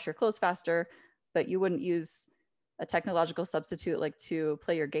machine to wash your clothes faster, but you wouldn't use a technological substitute like to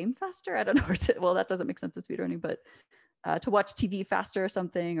play your game faster. I don't know, well, that doesn't make sense with speedrunning, but to watch TV faster or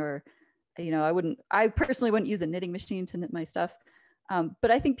something, or, you know, I personally wouldn't use a knitting machine to knit my stuff.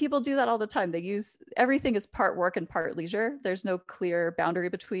 But I think people do that all the time. They use, everything is part work and part leisure. There's no clear boundary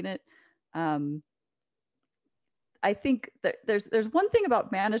between it. I think that there's one thing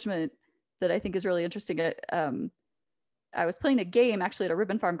about management that I think is really interesting. I was playing a game actually at a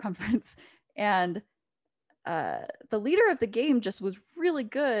Ribbon Farm conference, and the leader of the game just was really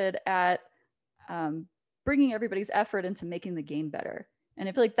good at bringing everybody's effort into making the game better. And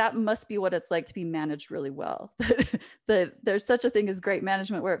I feel like that must be what it's like to be managed really well. That there's such a thing as great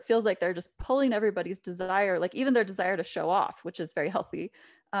management, where it feels like they're just pulling everybody's desire, like even their desire to show off, which is very healthy,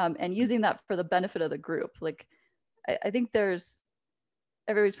 and using that for the benefit of the group. Like, I think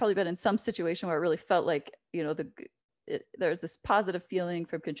everybody's probably been in some situation where it really felt like, you know, there's this positive feeling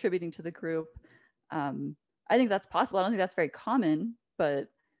from contributing to the group. I think that's possible. I don't think that's very common, but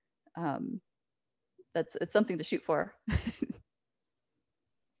it's something to shoot for.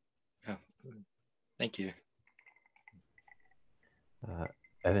 Oh, thank you.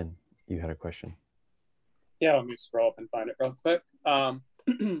 Evan, you had a question. Yeah, let me scroll up and find it real quick.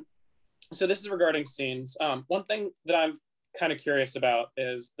 So this is regarding scenes. One thing that I'm kind of curious about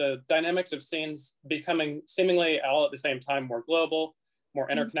is the dynamics of scenes becoming seemingly all at the same time more global, more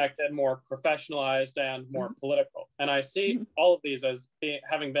interconnected, more professionalized, and more political. And I see all of these as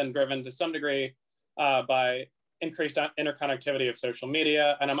having been driven to some degree by increased interconnectivity of social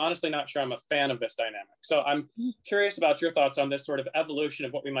media. And I'm honestly not sure I'm a fan of this dynamic. So I'm curious about your thoughts on this sort of evolution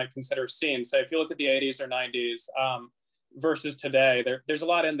of what we might consider scenes. Say, if you look at the 80s or 90s versus today, there's a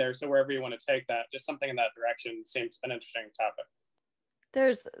lot in there. So wherever you want to take that, just something in that direction seems an interesting topic.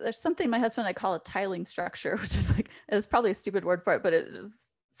 There's something my husband and I call a tiling structure, which is like, it's probably a stupid word for it, but it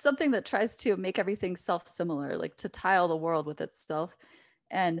is something that tries to make everything self-similar, like to tile the world with itself.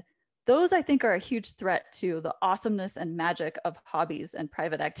 And those, I think, are a huge threat to the awesomeness and magic of hobbies and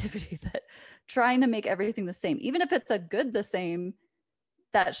private activity, that trying to make everything the same, even if it's a good the same,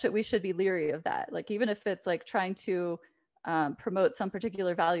 we should be leery of that. Like, even if it's like trying to promote some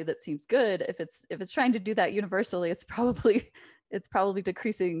particular value that seems good, if it's trying to do that universally, it's probably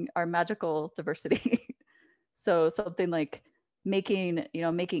decreasing our magical diversity. So something like making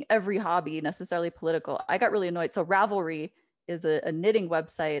every hobby necessarily political. I got really annoyed. So Ravelry is a knitting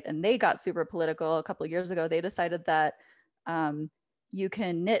website, and they got super political a couple of years ago. They decided that you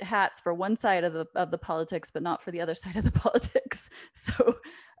can knit hats for one side of the politics, but not for the other side of the politics. So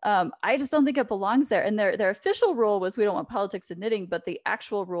I just don't think it belongs there. And their official rule was, we don't want politics in knitting, but the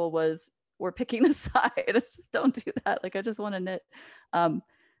actual rule was, we're picking a side. I just don't do that. Like, I just want to knit.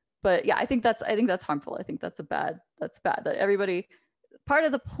 But yeah, I think that's harmful. I think that's bad. That everybody, part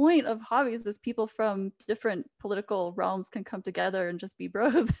of the point of hobbies is people from different political realms can come together and just be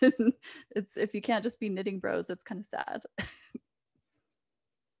bros. And if you can't just be knitting bros, it's kind of sad.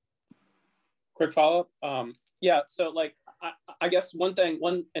 Quick follow-up. Yeah, so like, I guess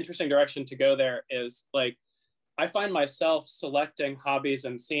one interesting direction to go there is, like, I find myself selecting hobbies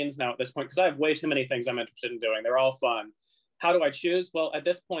and scenes now at this point, because I have way too many things I'm interested in doing. They're all fun. How do I choose? Well, at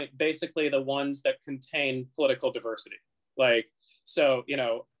this point, basically the ones that contain political diversity. Like, so, you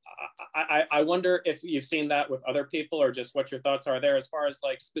know, I wonder if you've seen that with other people, or just what your thoughts are there as far as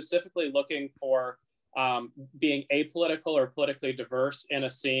like specifically looking for being apolitical or politically diverse in a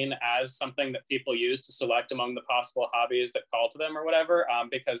scene as something that people use to select among the possible hobbies that call to them or whatever,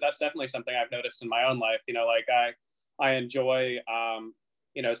 because that's definitely something I've noticed in my own life. You know, like I enjoy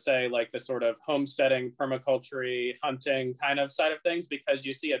you know, say like the sort of homesteading, permaculture, hunting kind of side of things, because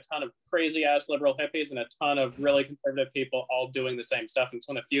you see a ton of crazy ass liberal hippies and a ton of really conservative people all doing the same stuff. And it's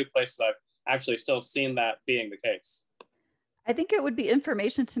one of the few places I've actually still seen that being the case. I think it would be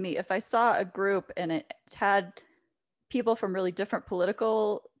information to me if I saw a group and it had people from really different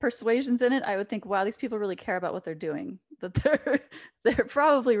political persuasions in it. I would think, wow, these people really care about what they're doing, that they're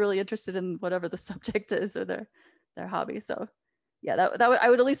probably really interested in whatever the subject is or their hobby. So yeah, that would, I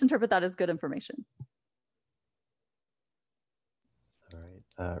would at least interpret that as good information. All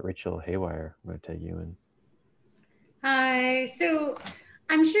right, Rachel Haywire, I'm going to take you in. Hi. So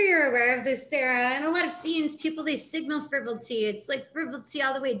I'm sure you're aware of this, Sarah. In a lot of scenes, people, they signal frivolity. It's like frivolity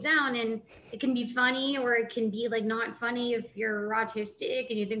all the way down, and it can be funny, or it can be like not funny if you're autistic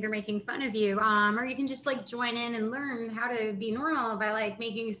and you think they're making fun of you. Or you can just like join in and learn how to be normal by like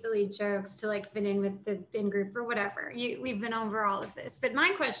making silly jokes to like fit in with the in group or whatever. We've been over all of this. But my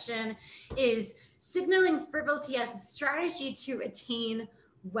question is, signaling frivolity as a strategy to attain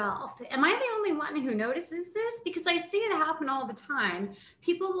wealth. Am I the only one who notices this? Because I see it happen all the time.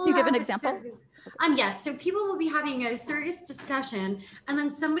 People will Can you give an example? Yes. So people will be having a serious discussion, and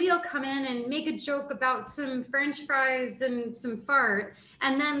then somebody will come in and make a joke about some French fries and some fart,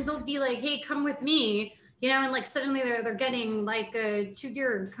 and then they'll be like, "Hey, come with me." You know, and like suddenly they're getting like a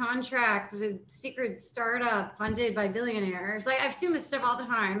 2-year contract, a secret startup funded by billionaires. Like I've seen this stuff all the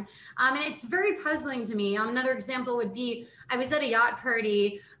time. And it's very puzzling to me. Another example would be, I was at a yacht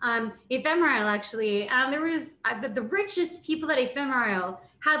party, Ephemeral actually, and there was the richest people at Ephemeral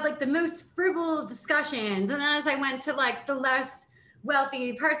had like the most frivolous discussions. And then as I went to like the less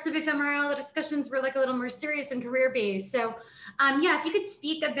wealthy parts of Ephemeral, the discussions were like a little more serious and career-based. So yeah, if you could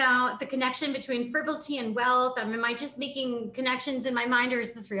speak about the connection between frivolity and wealth. Am I just making connections in my mind, or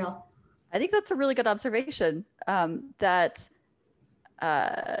is this real? I think that's a really good observation, that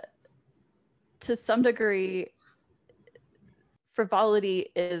to some degree, frivolity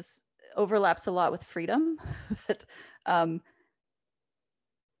overlaps a lot with freedom. That,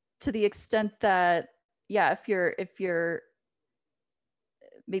 to the extent that, yeah, if you're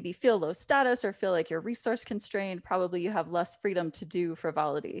maybe feel low status or feel like you're resource constrained, probably you have less freedom to do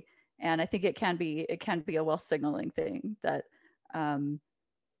frivolity. And I think it can be a wealth signaling thing that,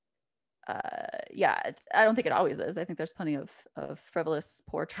 yeah, I don't think it always is. I think there's plenty of frivolous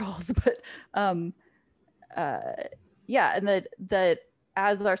poor trolls, but yeah, and that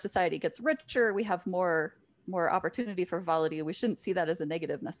as our society gets richer, we have more opportunity for frivolity. We shouldn't see that as a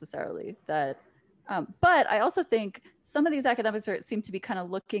negative necessarily. That, but I also think some of these academics seem to be kind of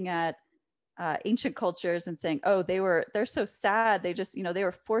looking at ancient cultures and saying, oh, they're so sad. They just, they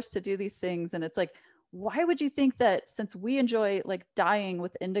were forced to do these things. And it's like, why would you think that since we enjoy like dyeing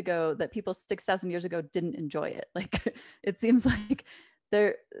with indigo, that people 6,000 years ago didn't enjoy it? Like, it seems like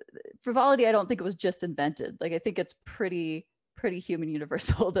frivolity, I don't think it was just invented. Like, I think it's pretty human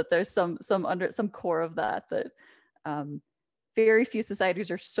universal that there's some core of that very few societies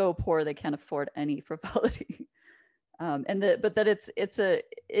are so poor they can't afford any frivolity. But that it's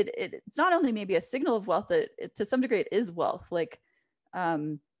not only maybe a signal of wealth, that to some degree it is wealth. Like,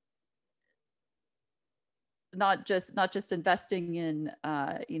 not just investing in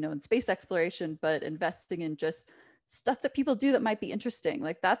in space exploration, but investing in just stuff that people do that might be interesting.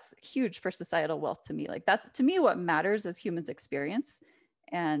 Like, that's huge for societal wealth to me. Like, that's to me what matters as humans experience,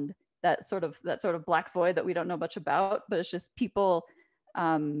 and that sort of black void that we don't know much about, but it's just people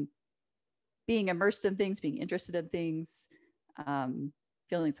being immersed in things, being interested in things,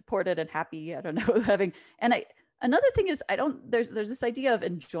 feeling supported and happy. I don't know, another thing is, there's this idea of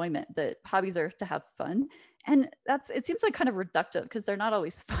enjoyment, that hobbies are to have fun. And it seems like kind of reductive, because they're not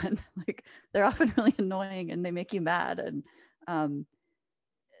always fun. Like, they're often really annoying and they make you mad. And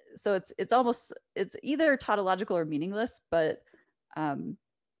so it's either tautological or meaningless, but I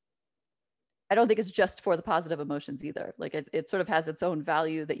don't think it's just for the positive emotions either. Like, it sort of has its own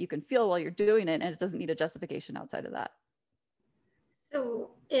value that you can feel while you're doing it, and it doesn't need a justification outside of that.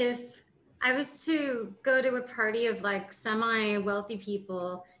 So if I was to go to a party of like semi-wealthy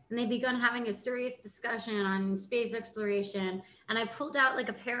people, and they begun having a serious discussion on space exploration, and I pulled out like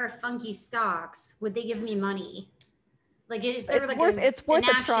a pair of funky socks, would they give me money? Like, is there it's worth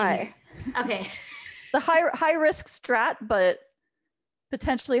a try. Okay. The high risk strat, but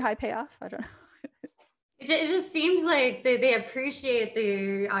potentially high payoff. I don't know. It just seems like they appreciate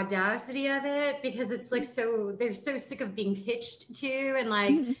the audacity of it because it's like they're so sick of being pitched to and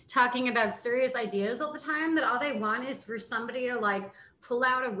like talking about serious ideas all the time that all they want is for somebody to like pull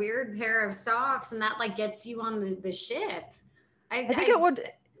out a weird pair of socks and that like gets you on the ship. I think it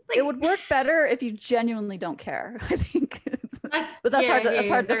would work better if you genuinely don't care. I think, but that's hard. That's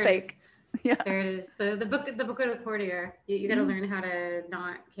hard to fake. Yeah, there it is. The book of the courtier. You got to learn how to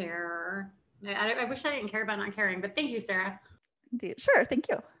not care. I wish I didn't care about not caring, but thank you, Sarah. Indeed. Sure, thank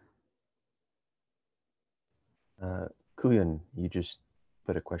you. Kuyan, you just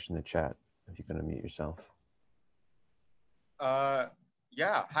put a question in the chat. If you're going to mute yourself.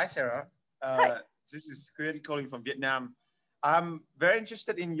 Yeah. Hi, Sarah. Hi. This is Kuyan calling from Vietnam. I'm very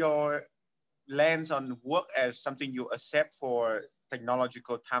interested in your lens on work as something you accept for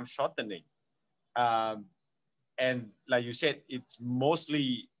technological time shortening. And like you said, it's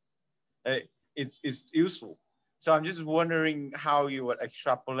mostly, it's useful. So I'm just wondering how you would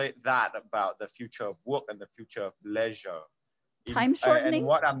extrapolate that about the future of work and the future of leisure. Time shortening? And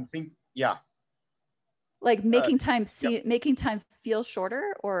what I'm thinking, yeah. Like making time making time feel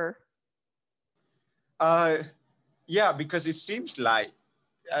shorter, or? Yeah, because it seems like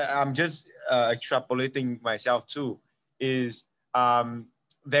I'm just extrapolating myself too, is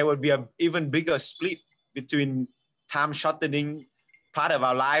there would be an even bigger split between time shortening part of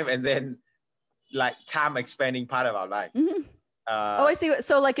our life and then like time expanding part of our life. Oh, I see.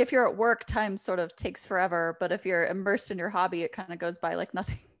 So like if you're at work, time sort of takes forever, but if you're immersed in your hobby, it kind of goes by like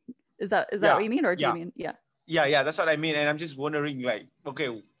nothing. Is that what you mean, or do you mean, Yeah, that's what I mean. And I'm just wondering, like,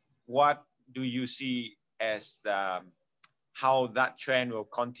 okay, what do you see as how that trend will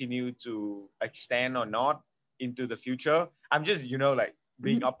continue to extend or not into the future? I'm just, like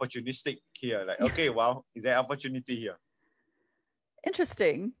being opportunistic here. Like, okay, well, is there opportunity here?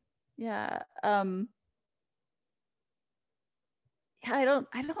 Interesting. I don't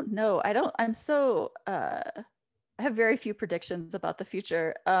know. I have very few predictions about the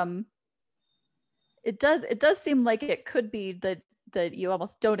future. It does seem like it could be that you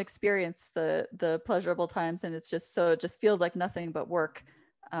almost don't experience the pleasurable times, and it just feels like nothing but work.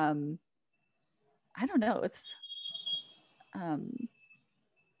 I don't know. It's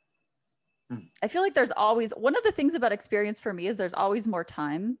I feel like there's always, one of the things about experience for me is there's always more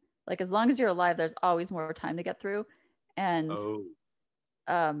time. Like as long as you're alive, there's always more time to get through. And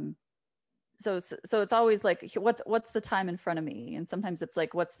so it's always like, what's the time in front of me? And sometimes it's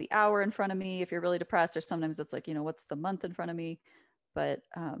like, what's the hour in front of me if you're really depressed, or sometimes it's like, what's the month in front of me? But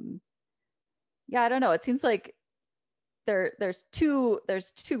yeah, I don't know. It seems like there's two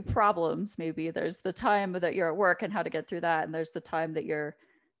problems. Maybe there's the time that you're at work and how to get through that, and there's the time that you're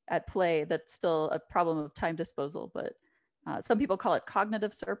at play. That's still a problem of time disposal. But some people call it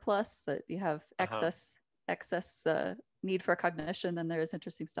cognitive surplus, that you have excess need for cognition. Then there is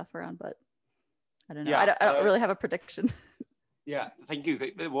interesting stuff around, but I don't know. I don't really have a prediction. Yeah, thank you.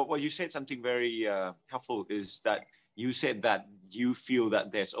 What you said, something very helpful, is that you said that you feel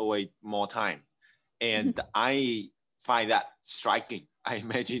that there's always more time, and I find that striking. I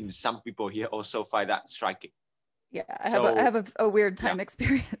imagine some people here also find that striking. Yeah, I have a weird time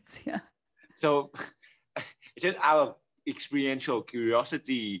experience. Yeah. So, just out of experiential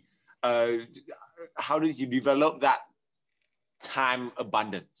curiosity, how did you develop that time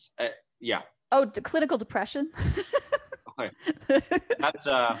abundance? Oh, clinical depression. Okay. That's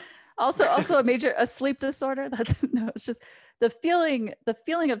also a sleep disorder. It's just the feeling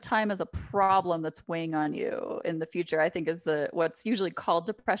of time as a problem that's weighing on you in the future, I think, is what's usually called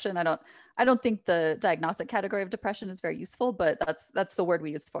depression. I don't think the diagnostic category of depression is very useful, but that's the word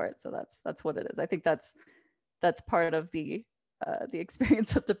we use for it. So that's what it is. I think that's part of the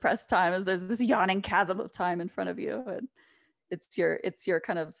experience of depressed time, is there's this yawning chasm of time in front of you, and it's your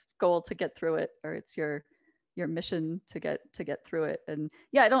kind of goal to get through it, or it's your mission to get through it. And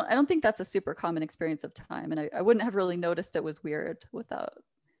yeah, I don't think that's a super common experience of time, and I wouldn't have really noticed it was weird without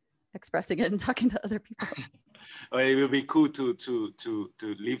expressing it and talking to other people. Well, it will be cool to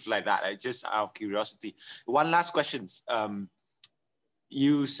live like that. Just out of curiosity, one last question.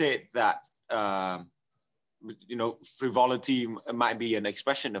 You said that frivolity might be an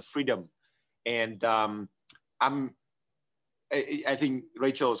expression of freedom, and I think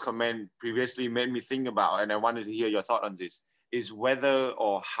Rachel's comment previously made me think about, and I wanted to hear your thought on this, is whether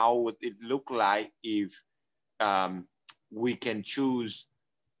or how would it look like if we can choose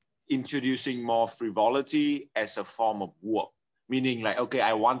introducing more frivolity as a form of work, meaning like, okay,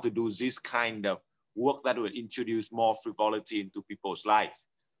 I want to do this kind of work that will introduce more frivolity into people's life.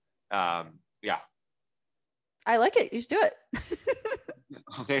 Yeah. I like it. You should do it.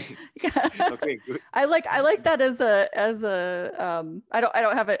 Okay. Okay, good. I like that as a I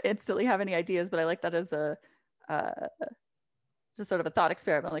don't instantly have any ideas, but I like that as a just sort of a thought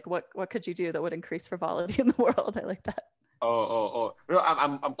experiment. Like what could you do that would increase frivolity in the world? I like that. Oh. No,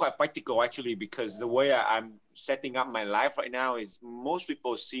 I'm quite practical actually, because the way I'm setting up my life right now is most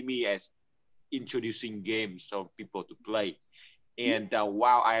people see me as introducing games for people to play. And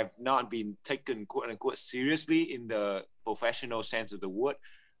while I have not been taken quote unquote seriously in the professional sense of the word,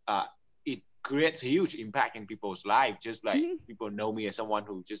 it creates a huge impact in people's life. Just like people know me as someone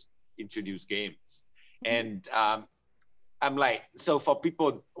who just introduced games. And I'm like, so for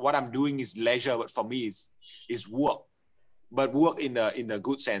people, what I'm doing is leisure, but for me is work, but work in the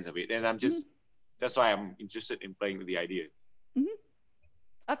good sense of it. And I'm just, that's why I'm interested in playing with the idea.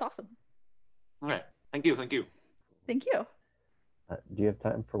 That's awesome. Okay, thank you. Thank you. Do you have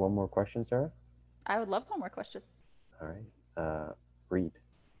time for one more question, Sarah? I would love one more question. All right. Reed.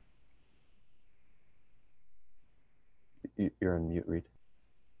 You're on mute, Reed.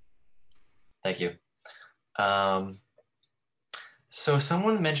 Thank you. So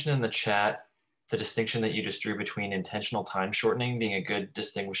someone mentioned in the chat the distinction that you just drew between intentional time shortening being a good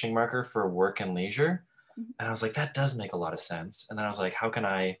distinguishing marker for work and leisure. And I was like, that does make a lot of sense. And then I was like, how can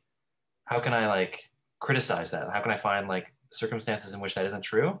I like criticize that? How can I find like circumstances in which that isn't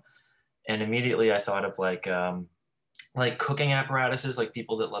true? And immediately I thought of like cooking apparatuses, like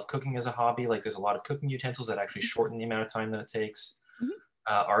people that love cooking as a hobby. Like there's a lot of cooking utensils that actually shorten the amount of time that it takes.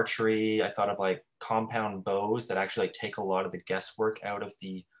 Archery, I thought of like compound bows that actually like take a lot of the guesswork out of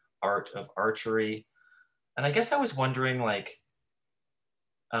the art of archery. And I guess I was wondering like,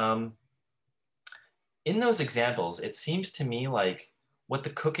 in those examples, it seems to me like what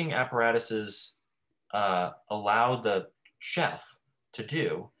the cooking apparatuses allow the chef to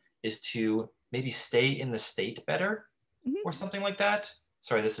do is to maybe stay in the state better or something like that.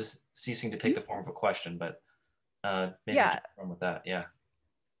 Sorry, this is ceasing to take the form of a question, but maybe run with that. Yeah.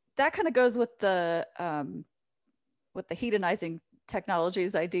 That kind of goes with the hedonizing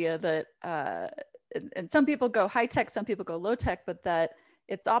technologies idea that and some people go high tech, some people go low tech, but that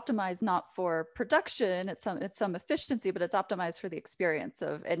it's optimized not for production, it's some efficiency, but it's optimized for the experience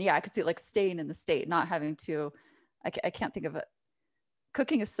of, and yeah, I could see like staying in the state, not having to, I can't think of it.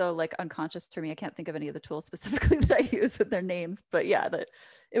 Cooking is so like unconscious for me. I can't think of any of the tools specifically that I use with their names, but yeah, that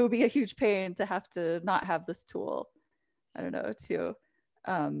it would be a huge pain to have to not have this tool. I don't know,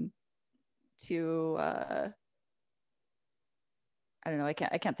 I don't know, I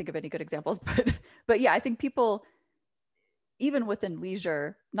can't think of any good examples, but yeah, I think people, even within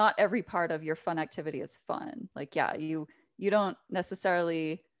leisure, not every part of your fun activity is fun. Like, yeah, you don't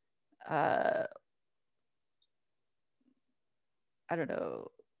necessarily, I don't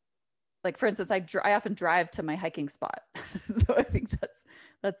know, like for instance, I often drive to my hiking spot. So I think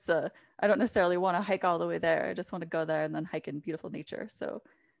that's I don't necessarily want to hike all the way there. I just want to go there and then hike in beautiful nature. So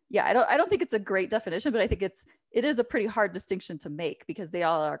yeah, I don't think it's a great definition, but I think it is a pretty hard distinction to make because they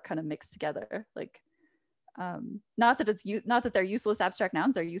all are kind of mixed together. Like, not that they're useless abstract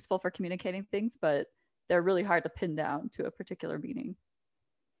nouns, they're useful for communicating things, but they're really hard to pin down to a particular meaning.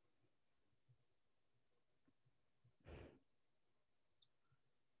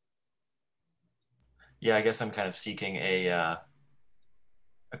 Yeah, I guess I'm kind of seeking a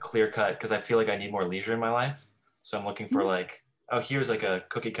clear cut because I feel like I need more leisure in my life. So I'm looking for like, oh, here's like a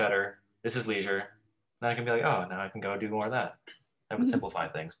cookie cutter. This is leisure. Then I can be like, oh, now I can go do more of that. That would simplify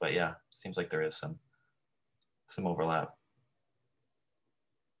things. But yeah, it seems like there is some overlap.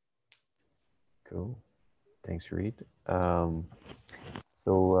 Cool. Thanks, Reed. So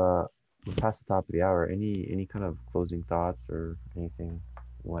we're past the top of the hour. Any kind of closing thoughts or anything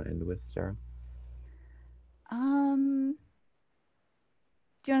you want to end with, Sarah?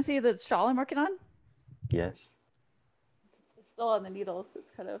 Do you want to see the shawl I'm working on? Yes. It's still on the needles.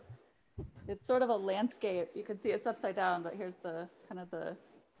 It's sort of a landscape. You can see it's upside down, but here's the kind of the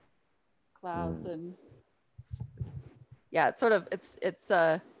clouds and yeah, it's sort of, it's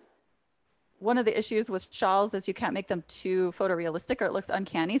one of the issues with shawls is you can't make them too photorealistic or it looks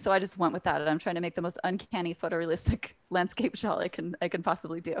uncanny. So I just went with that and I'm trying to make the most uncanny photorealistic landscape shawl I can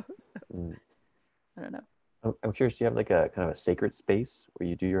possibly do. So, I don't know. I'm curious, do you have like a kind of a sacred space where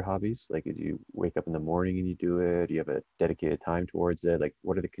you do your hobbies? Like, do you wake up in the morning and you do it? Do you have a dedicated time towards it? Like,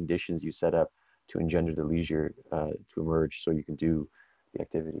 what are the conditions you set up to engender the leisure to emerge so you can do the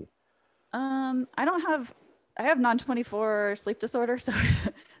activity? I have non-24 sleep disorder, so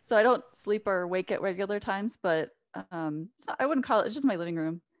I don't sleep or wake at regular times, but so I wouldn't call it, it's just my living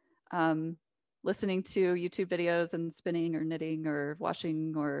room. Listening to YouTube videos and spinning or knitting or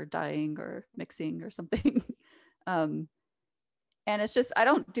washing or dyeing or mixing or something. And it's just, I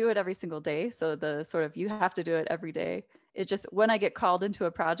don't do it every single day. So the sort of, you have to do it every day. It just, when I get called into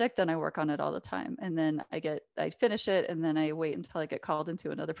a project, then I work on it all the time. And then I finish it, and then I wait until I get called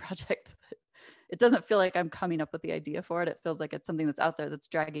into another project. It doesn't feel like I'm coming up with the idea for it. It feels like it's something that's out there that's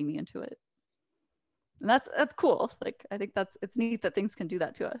dragging me into it. And that's cool. Like, I think it's neat that things can do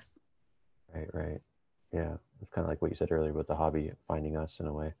that to us. Right. Yeah, it's kind of like what you said earlier about the hobby finding us in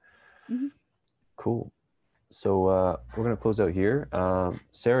a way. Mm-hmm. Cool. So we're going to close out here.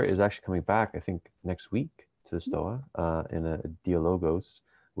 Sarah is actually coming back, I think, next week to the Stoa in a Dialogos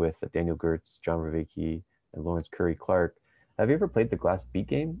with Daniel Gertz, John Ravicki, and Lawrence Curry Clark. Have you ever played the Glass Beat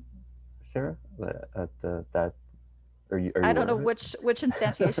game, Sarah? I don't know which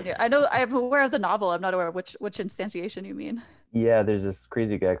instantiation I know. I'm aware of the novel. I'm not aware of which instantiation you mean. Yeah, there's this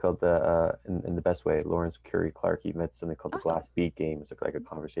crazy guy called in the best way, Lawrence Curry Clark. He met something called the Glass Beat game. It's like a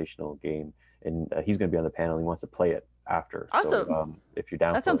conversational game, and he's going to be on the panel. He wants to play it after. Awesome. So, if you're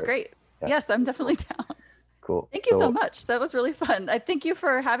down, that sounds great. Yeah. Yes, I'm definitely down. Cool. Thank you so much. That was really fun. I thank you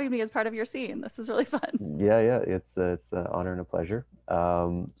for having me as part of your scene. This is really fun. Yeah, it's an honor and a pleasure.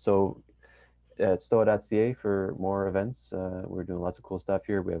 So at stoa.ca for more events. We're doing lots of cool stuff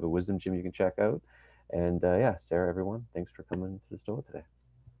here. We have a wisdom gym you can check out. And yeah, Sarah, everyone, thanks for coming to the Stoa today.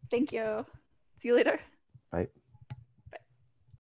 Thank you. See you later.